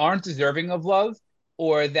they aren't deserving of love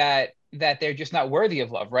or that they're just not worthy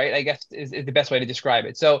of love, right? I guess is the best way to describe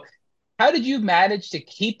it. So how did you manage to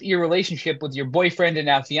keep your relationship with your boyfriend and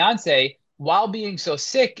now fiance while being so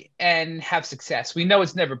sick and have success? We know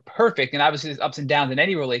it's never perfect, and obviously there's ups and downs in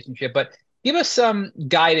any relationship, but give us some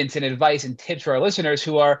guidance and advice and tips for our listeners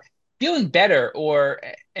who are feeling better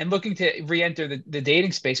and looking to re-enter the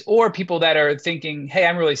dating space, or people that are thinking, hey,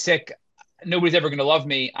 I'm really sick, nobody's ever going to love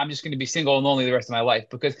me, I'm just going to be single and lonely the rest of my life.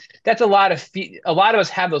 Because that's a lot of us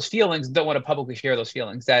have those feelings and don't want to publicly share those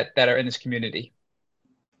feelings that are in this community.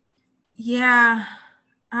 Yeah.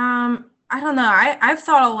 I don't know. I've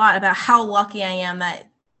thought a lot about how lucky I am that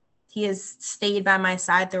he has stayed by my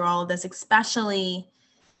side through all of this, especially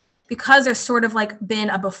because there's sort of like been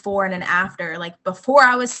a before and an after. Like before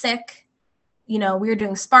I was sick, we were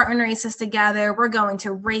doing Spartan races together. We're going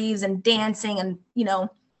to raves and dancing and,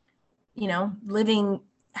 living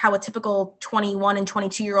how a typical 21 and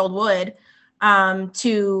 22-year-old would,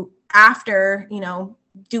 to after,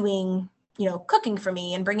 doing, cooking for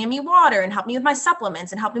me and bringing me water and helping me with my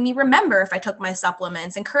supplements and helping me remember if I took my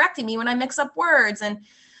supplements and correcting me when I mix up words. And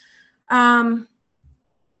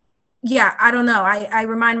yeah, I don't know. I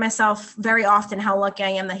remind myself very often how lucky I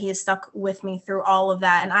am that he has stuck with me through all of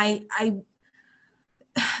that. And I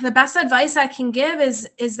the best advice I can give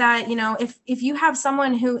is that, you know, if you have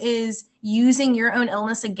someone who is using your own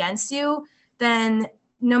illness against you, then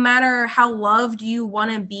no matter how loved you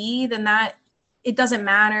want to be, then that it doesn't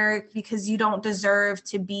matter, because you don't deserve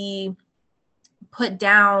to be put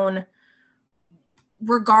down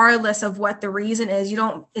regardless of what the reason is.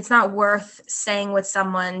 It's not worth staying with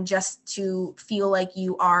someone just to feel like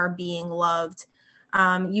you are being loved.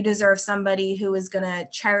 You deserve somebody who is going to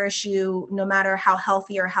cherish you no matter how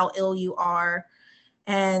healthy or how ill you are.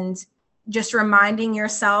 And just reminding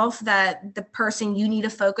yourself that the person you need to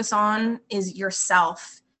focus on is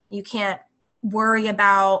yourself. You can't worry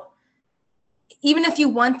about, even if you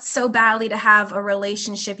want so badly to have a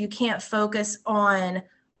relationship, you can't focus on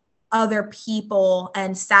other people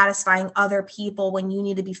and satisfying other people when you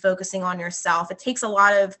need to be focusing on yourself. It takes a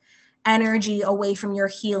lot of energy away from your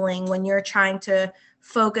healing when you're trying to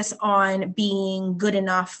focus on being good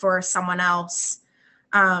enough for someone else.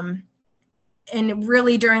 And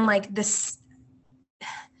really during like this,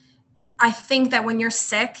 I think that when you're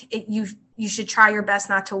sick, you should try your best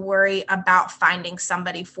not to worry about finding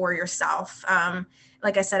somebody for yourself.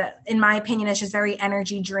 Like I said, in my opinion, it's just very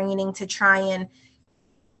energy draining to try and,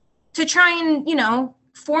 you know,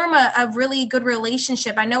 form a really good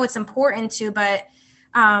relationship. I know it's important to, but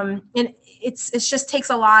it just takes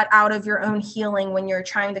a lot out of your own healing when you're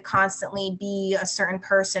trying to constantly be a certain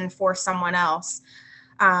person for someone else.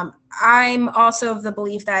 I'm also of the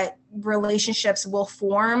belief that relationships will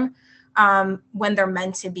form when they're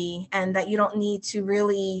meant to be, and that you don't need to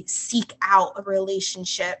really seek out a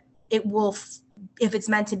relationship. It will, if it's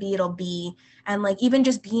meant to be, it'll be. And like, even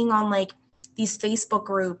just being on like these Facebook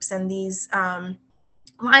groups and these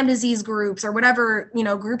Lyme disease groups or whatever, you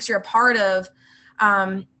know, groups you're a part of,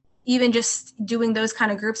 even just doing those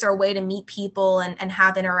kind of groups are a way to meet people and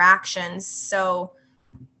have interactions. So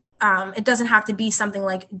it doesn't have to be something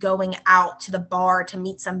like going out to the bar to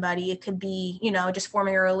meet somebody. It could be, you know, just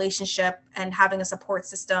forming a relationship and having a support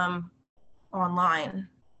system online.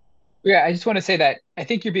 Yeah, I just want to say that I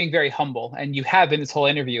think you're being very humble, and you have in this whole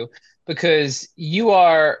interview, because you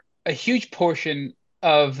are a huge portion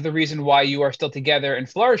of the reason why you are still together and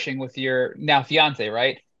flourishing with your now fiance,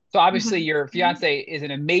 right? So obviously Mm-hmm. your fiance is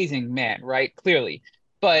an amazing man, right? Clearly.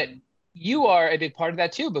 But you are a big part of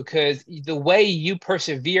that too, because the way you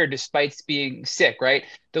persevere despite being sick, right?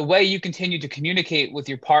 The way you continue to communicate with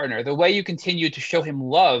your partner, the way you continue to show him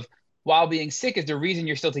love while being sick is the reason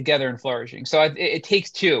you're still together and flourishing. So it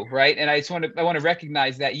takes two, right? And I want to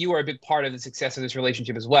recognize that you are a big part of the success of this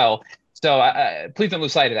relationship as well. So please don't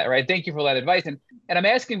lose sight of that, right? Thank you for all that advice. And I'm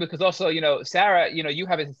asking because also, you know, Sarah, you know, you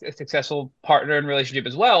have a successful partner and relationship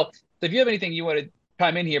as well. So if you have anything you want to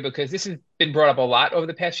chime in here, because this has been brought up a lot over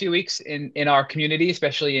the past few weeks in our community,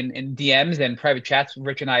 especially in DMs and private chats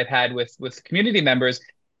Rich and I have had with community members,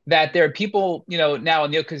 that there are people, you know, now,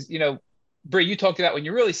 because, you know, Brie, you talked about when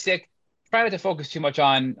you're really sick, try not to focus too much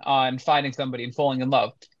on finding somebody and falling in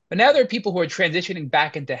love. But now there are people who are transitioning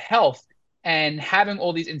back into health and having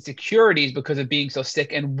all these insecurities because of being so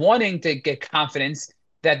sick and wanting to get confidence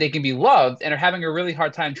that they can be loved, and are having a really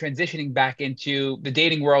hard time transitioning back into the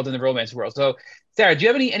dating world and the romance world. So Sarah, do you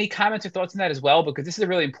have any comments or thoughts on that as well? Because this is a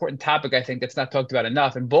really important topic, I think, that's not talked about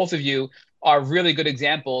enough. And both of you are really good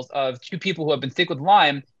examples of two people who have been sick with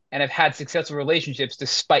Lyme and have had successful relationships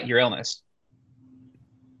despite your illness.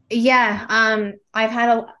 Yeah, I've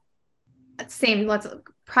had lots of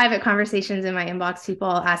private conversations in my inbox, people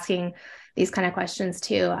asking these kind of questions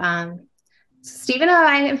too. Stephen and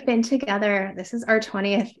I have been together. This is our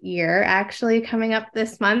 20th year actually coming up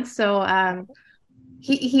this month. So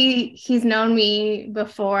he's known me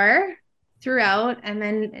before, throughout, and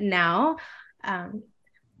then now. And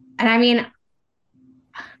I mean,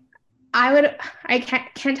 I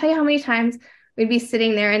can't tell you how many times we'd be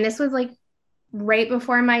sitting there, and this was like right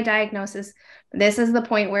before my diagnosis. This is the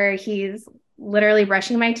point where he's literally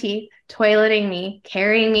brushing my teeth, toileting me,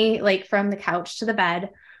 carrying me like from the couch to the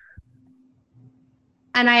bed.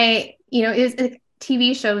 And you know, it was like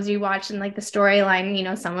TV shows you watch, and like the storyline, you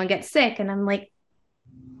know, someone gets sick, and I'm like,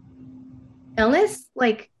 illness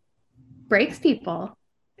like breaks people.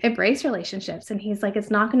 It breaks relationships. And he's like,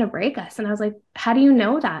 it's not going to break us. And I was like, how do you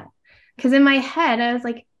know that? Because in my head, I was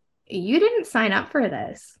like, you didn't sign up for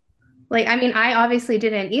this. Like, I mean, I obviously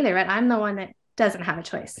didn't either, but I'm the one that doesn't have a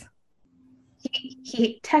choice.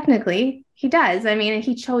 He technically, he does. I mean,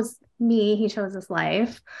 he chose me, he chose his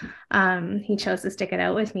life. He chose to stick it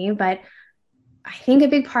out with me. But I think a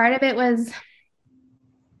big part of it was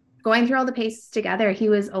going through all the paces together. He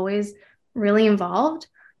was always really involved.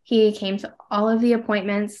 He came to all of the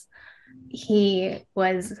appointments. He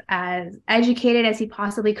was as educated as he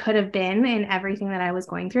possibly could have been in everything that I was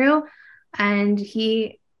going through. And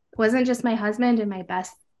he wasn't just my husband and my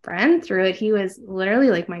best friend through it. He was literally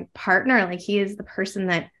like my partner. Like, he is the person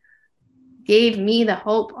that gave me the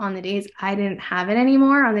hope on the days I didn't have it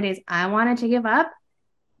anymore, on the days I wanted to give up.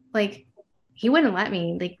 Like, he wouldn't let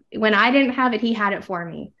me. Like, when I didn't have it, he had it for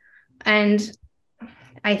me. And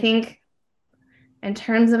I think in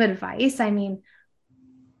terms of advice, I mean,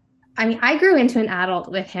 I grew into an adult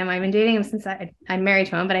with him. I've been dating him since I'm married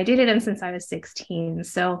to him, but I dated him since I was 16.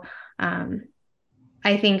 So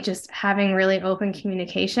I think just having really open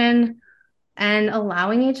communication and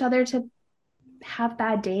allowing each other to have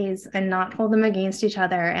bad days and not hold them against each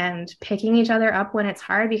other, and picking each other up when it's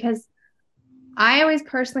hard, because I always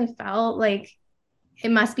personally felt like it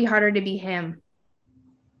must be harder to be him.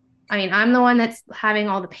 I mean, I'm the one that's having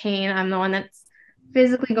all the pain. I'm the one that's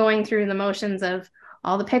physically going through the motions of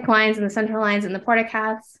all the PICC lines and the central lines and the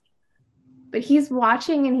portacaths, but he's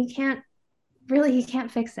watching and he can't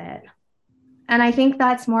fix it. And I think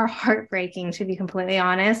that's more heartbreaking, to be completely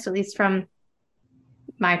honest, at least from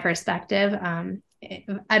my perspective.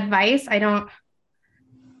 Advice,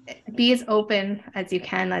 be as open as you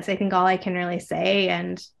can. That's, I think, all I can really say.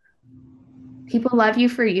 And people love you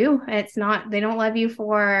for you. They don't love you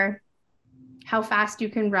for how fast you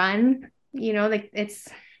can run. Like, it's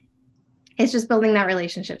just building that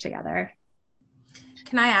relationship together.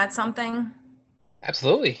 Can I add something?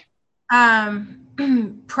 Absolutely.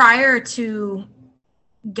 Prior to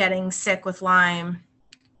getting sick with Lyme,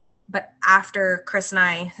 but after Chris and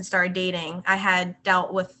I started dating, I had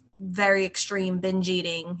dealt with very extreme binge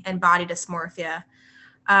eating and body dysmorphia.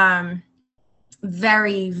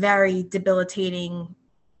 Very, very debilitating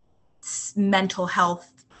mental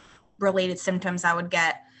health related symptoms I would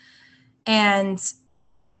get. And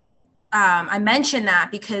I mention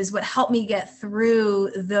that because what helped me get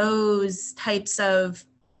through those types of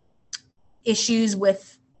issues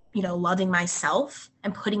with, loving myself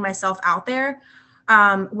and putting myself out there,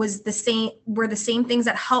 were the same things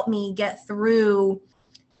that helped me get through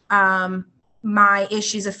my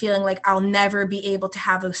issues of feeling like I'll never be able to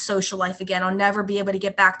have a social life again. I'll never be able to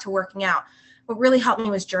get back to working out. What really helped me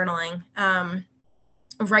was journaling,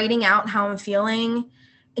 writing out how I'm feeling,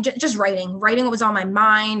 just writing what was on my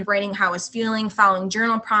mind, writing how I was feeling, following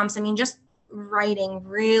journal prompts. Just writing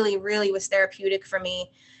really, really was therapeutic for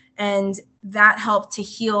me. And that helped to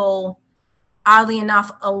heal, oddly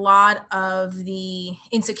enough, a lot of the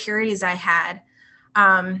insecurities I had.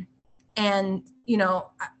 I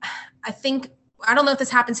think, I don't know if this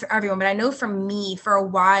happens for everyone, but I know for me, for a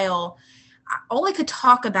while, all I could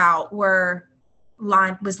talk about was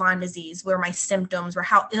Lyme disease, were my symptoms, were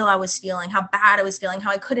how ill I was feeling, how bad I was feeling,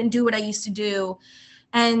 how I couldn't do what I used to do.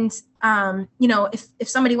 And, if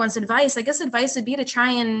somebody wants advice, I guess advice would be to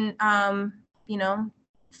try and,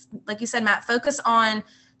 like you said, Matt, focus on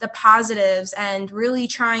the positives and really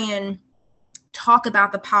try and talk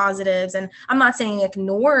about the positives. And I'm not saying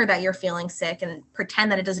ignore that you're feeling sick and pretend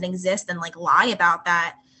that it doesn't exist and like lie about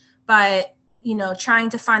that, but, trying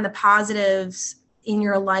to find the positives in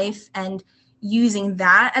your life and using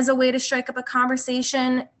that as a way to strike up a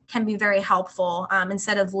conversation can be very helpful,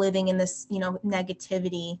 instead of living in this,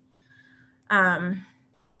 negativity. I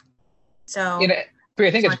think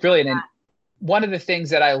it's brilliant. And one of the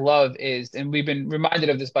things that I love is, and we've been reminded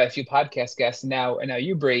of this by a few podcast guests now, and now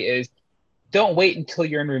you, Bree, is don't wait until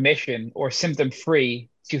you're in remission or symptom free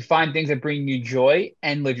to find things that bring you joy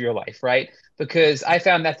and live your life, right? Because I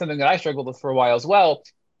found that's something that I struggled with for a while as well.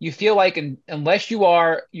 You feel like unless you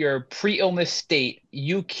are your pre-illness state,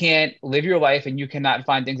 you can't live your life and you cannot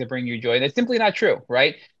find things that bring you joy. That's simply not true,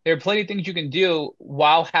 right? There are plenty of things you can do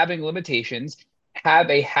while having limitations. Have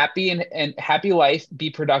a happy and happy life, be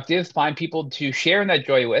productive, find people to share in that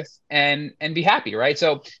joy with, and be happy, right?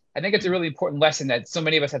 So I think it's a really important lesson that so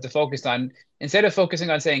many of us have to focus on. Instead of focusing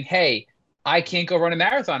on saying, hey, I can't go run a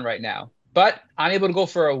marathon right now, but I'm able to go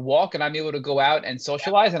for a walk and I'm able to go out and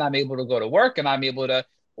socialize and I'm able to go to work and I'm able to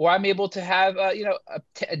have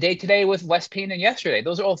a day today with less pain than yesterday.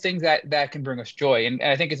 Those are all things that can bring us joy. And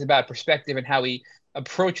I think it's about perspective and how we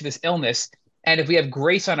approach this illness. And if we have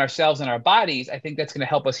grace on ourselves and our bodies, I think that's going to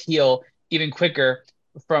help us heal even quicker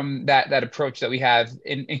from that approach that we have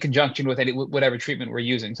in conjunction with whatever treatment we're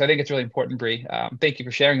using. So I think it's really important, Bree. Thank you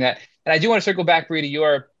for sharing that. And I do want to circle back, Bree, to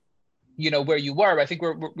your, where you were. I think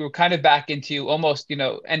we're kind of back into almost,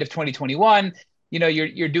 end of 2021.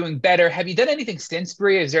 You're doing better. Have you done anything since,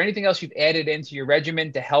 Bree? Is there anything else you've added into your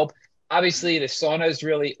regimen to help Obviously, the sauna is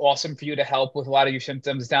really awesome for you to help with a lot of your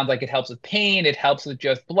symptoms. It sounds like it helps with pain. It helps with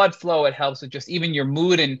just blood flow. It helps with just even your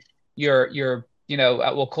mood and your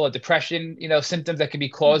we'll call it depression, symptoms that can be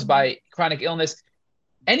caused by chronic illness.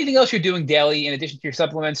 Anything else you're doing daily in addition to your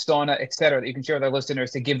supplements, sauna, et cetera, that you can share with our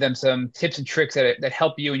listeners to give them some tips and tricks that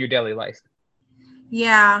help you in your daily life?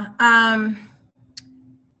 Yeah.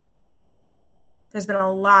 There's been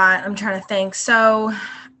a lot. I'm trying to think. So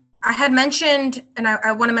I had mentioned, and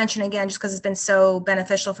I want to mention again, just because it's been so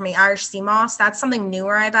beneficial for me, Irish sea moss. That's something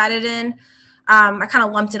newer I've added in. I kind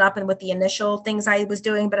of lumped it up in with the initial things I was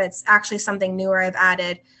doing, but it's actually something newer I've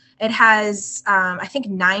added. It has, I think,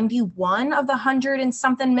 91 of the 100 and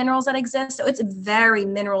something minerals that exist. So it's very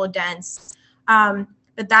mineral dense. But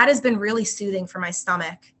that has been really soothing for my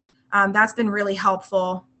stomach. That's been really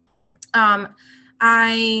helpful.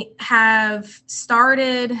 I have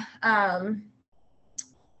started,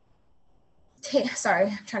 sorry,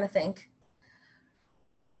 I'm trying to think.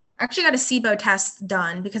 I actually got a SIBO test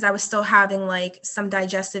done because I was still having like some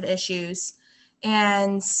digestive issues,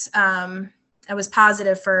 and I was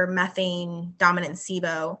positive for methane dominant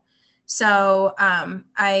SIBO. So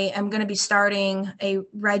I am going to be starting a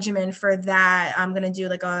regimen for that. I'm going to do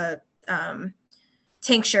like a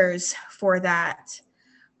tinctures for that.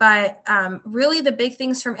 But really the big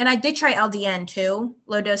things and I did try LDN too,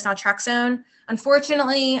 low dose naltrexone.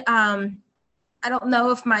 Unfortunately, I don't know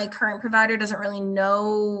if my current provider doesn't really know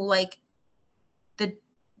like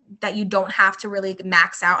that you don't have to really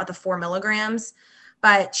max out at the 4 milligrams,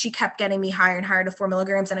 but she kept getting me higher and higher to 4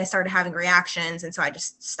 milligrams, and I started having reactions, and so I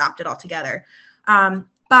just stopped it altogether.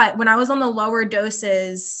 But when I was on the lower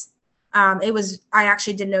doses, I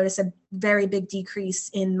actually did notice a very big decrease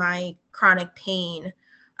in my chronic pain.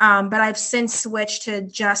 But I've since switched to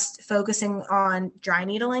just focusing on dry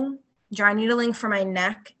needling. Dry needling for my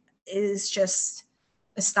neck is just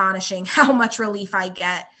astonishing how much relief I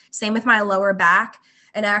get. Same with my lower back.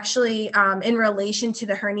 And actually, in relation to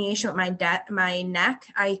the herniation with my neck,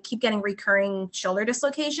 I keep getting recurring shoulder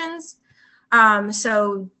dislocations.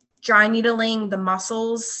 So dry needling the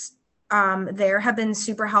muscles there have been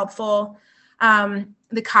super helpful. The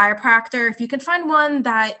chiropractor, if you can find one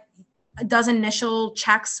that does initial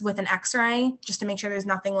checks with an x-ray just to make sure there's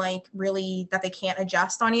nothing like really that they can't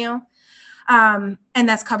adjust on you. And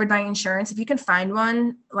that's covered by insurance. If you can find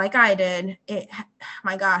one like I did,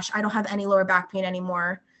 my gosh, I don't have any lower back pain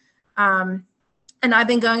anymore. And I've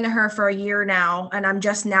been going to her for a year now, and I'm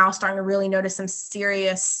just now starting to really notice some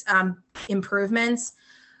serious improvements.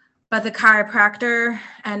 But the chiropractor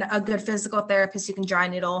and a good physical therapist who can dry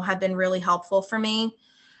needle have been really helpful for me.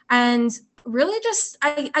 And really just,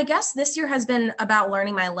 I guess this year has been about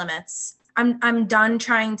learning my limits. I'm done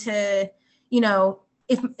trying to,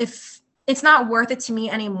 if it's not worth it to me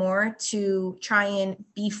anymore to try and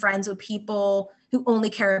be friends with people who only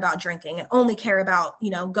care about drinking and only care about,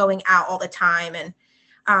 going out all the time.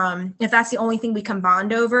 And if that's the only thing we can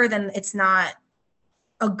bond over, then it's not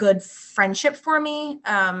a good friendship for me.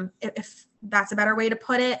 If that's a better way to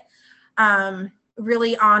put it.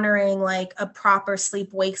 Really honoring like a proper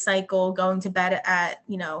sleep wake cycle, going to bed at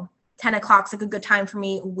 10 o'clock is like a good time for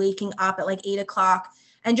me, waking up at like 8 o'clock,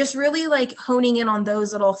 and just really like honing in on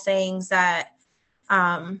those little things that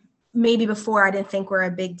maybe before I didn't think were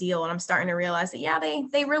a big deal, and I'm starting to realize that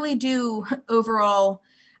they really do overall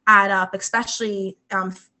add up, especially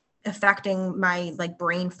affecting my like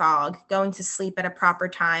brain fog. Going to sleep at a proper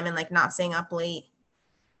time and like not staying up late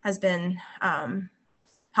has been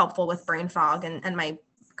helpful with brain fog and my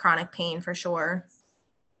chronic pain for sure.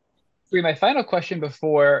 My final question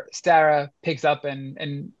before Sarah picks up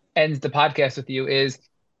and ends the podcast with you is,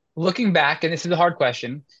 looking back, and this is a hard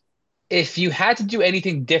question, if you had to do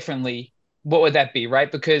anything differently, what would that be, right?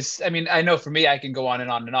 Because, I mean, I know for me, I can go on and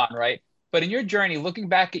on and on, right? But in your journey, looking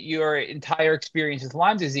back at your entire experience with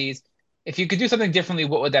Lyme disease, if you could do something differently,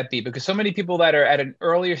 what would that be? Because so many people that are at an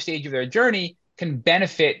earlier stage of their journey can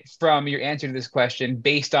benefit from your answer to this question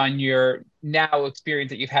based on your now experience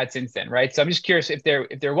that you've had since then, right? So I'm just curious, if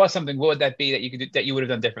there was something, what would that be that you would have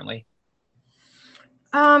done differently?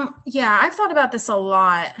 Yeah, I've thought about this a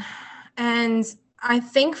lot, and I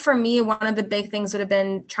think for me, one of the big things would have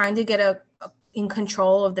been trying to get in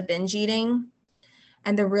control of the binge eating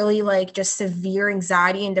and the really like just severe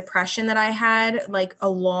anxiety and depression that I had like a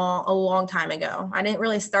long time ago. I didn't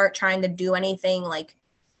really start trying to do anything like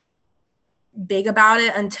big about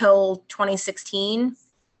it until 2016.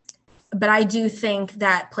 But I do think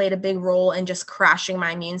that played a big role in just crashing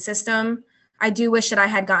my immune system. I do wish that I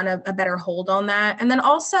had gotten a better hold on that. And then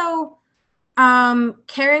also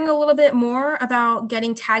caring a little bit more about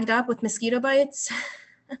getting tagged up with mosquito bites.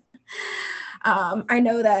 I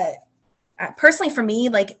know that personally for me,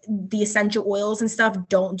 like the essential oils and stuff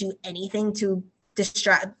don't do anything to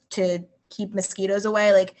keep mosquitoes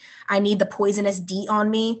away. Like I need the poisonous DEET on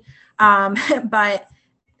me. But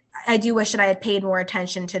I do wish that I had paid more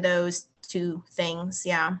attention to those two things.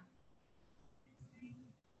 Yeah.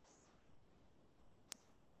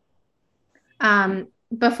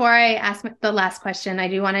 Before I ask the last question, I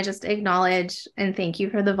do want to just acknowledge and thank you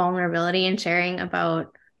for the vulnerability and sharing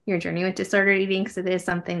about your journey with disordered eating, because it is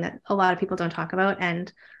something that a lot of people don't talk about.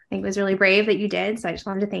 And I think it was really brave that you did. So I just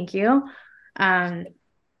wanted to thank you. And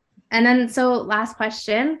then, so last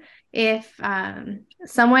question, if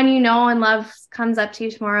someone you know and love comes up to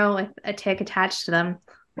you tomorrow with a tick attached to them,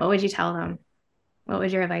 what would you tell them? What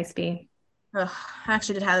would your advice be? Ugh, I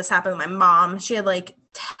actually did have this happen with my mom. She had like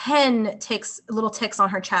 10 little ticks on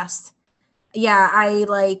her chest. Yeah, I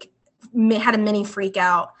like had a mini freak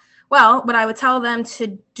out. Well, what I would tell them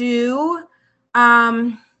to do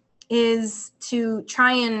is to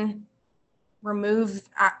try and remove,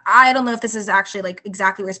 I don't know if this is actually like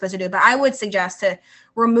exactly what you're supposed to do, but I would suggest to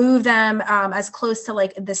remove them as close to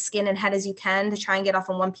like the skin and head as you can to try and get off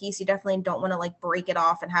in one piece. You definitely don't want to like break it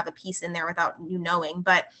off and have a piece in there without you knowing,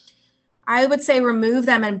 but I would say remove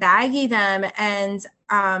them and baggie them. And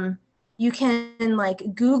you can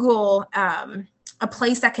like Google a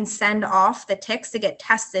place that can send off the ticks to get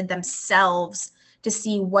tested themselves to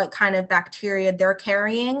see what kind of bacteria they're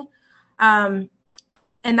carrying.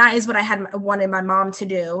 And that is what I wanted my mom to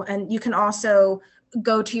do. And you can also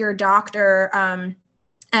go to your doctor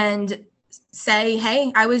and say,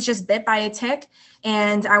 hey, I was just bit by a tick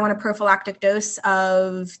and I want a prophylactic dose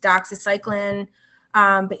of doxycycline.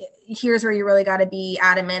 But here's where you really got to be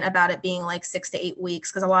adamant about it being like 6 to 8 weeks,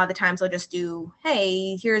 because a lot of the times they'll just do,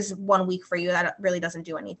 hey, here's 1 week for you. That really doesn't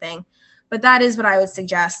do anything. But that is what I would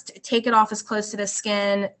suggest. Take it off as close to the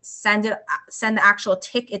skin, send the actual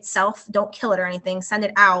tick itself. Don't kill it or anything. Send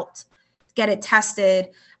it out, get it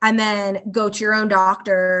tested, and then go to your own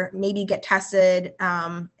doctor, maybe get tested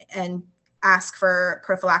and ask for a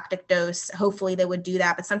prophylactic dose. Hopefully they would do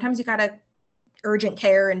that. But sometimes you got to urgent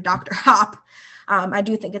care and Dr. Hop. I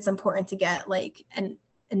do think it's important to get like an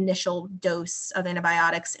initial dose of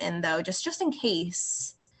antibiotics in though, just in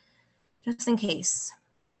case. Just in case.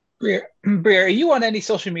 Bria, are you on any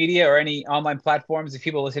social media or any online platforms if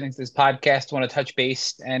people listening to this podcast want to touch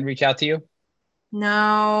base and reach out to you?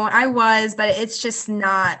 No, I was, but it's just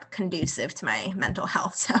not conducive to my mental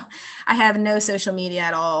health. So I have no social media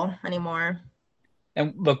at all anymore.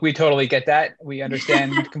 And look, we totally get that. We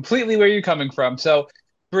understand completely where you're coming from. So,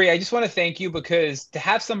 Bria, I just want to thank you, because to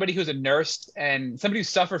have somebody who's a nurse and somebody who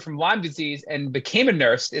suffered from Lyme disease and became a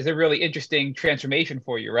nurse is a really interesting transformation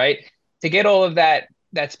for you, right? To get all of that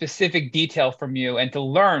specific detail from you and to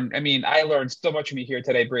learn. I mean, I learned so much from you here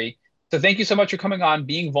today, Bri. So thank you so much for coming on,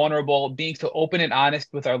 being vulnerable, being so open and honest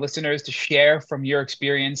with our listeners to share from your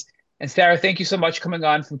experience. And Sarah, thank you so much coming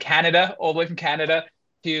on from Canada, all the way from Canada,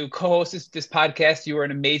 to co-host this podcast. You were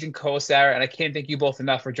an amazing co-host, Sarah, and I can't thank you both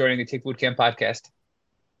enough for joining the Tick Bootcamp podcast.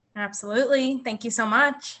 Absolutely. Thank you so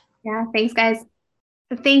much. Yeah, thanks, guys.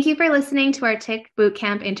 Thank you for listening to our Tick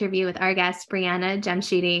Bootcamp interview with our guest, Brianna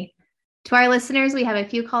Jamshidi. To our listeners, we have a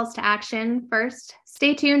few calls to action. First,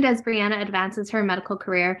 stay tuned as Brianna advances her medical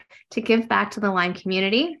career to give back to the Lyme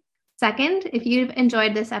community. Second, if you've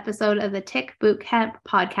enjoyed this episode of the Tick Bootcamp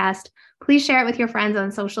podcast, please share it with your friends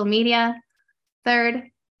on social media. Third,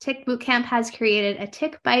 Tick Bootcamp has created a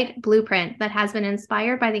Tick Bite blueprint that has been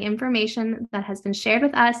inspired by the information that has been shared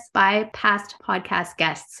with us by past podcast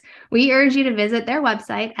guests. We urge you to visit their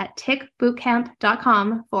website at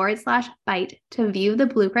tickbootcamp.com/bite to view the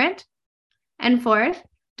blueprint. And fourth,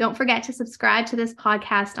 don't forget to subscribe to this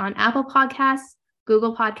podcast on Apple Podcasts,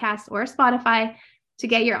 Google Podcasts, or Spotify to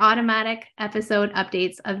get your automatic episode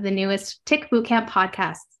updates of the newest Tick Bootcamp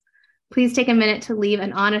podcasts. Please take a minute to leave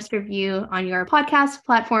an honest review on your podcast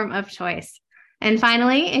platform of choice. And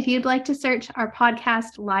finally, if you'd like to search our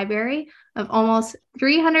podcast library of almost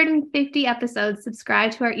 350 episodes,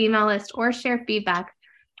 subscribe to our email list, or share feedback,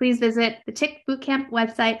 please visit the Tick Bootcamp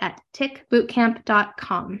website at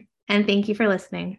tickbootcamp.com. And thank you for listening.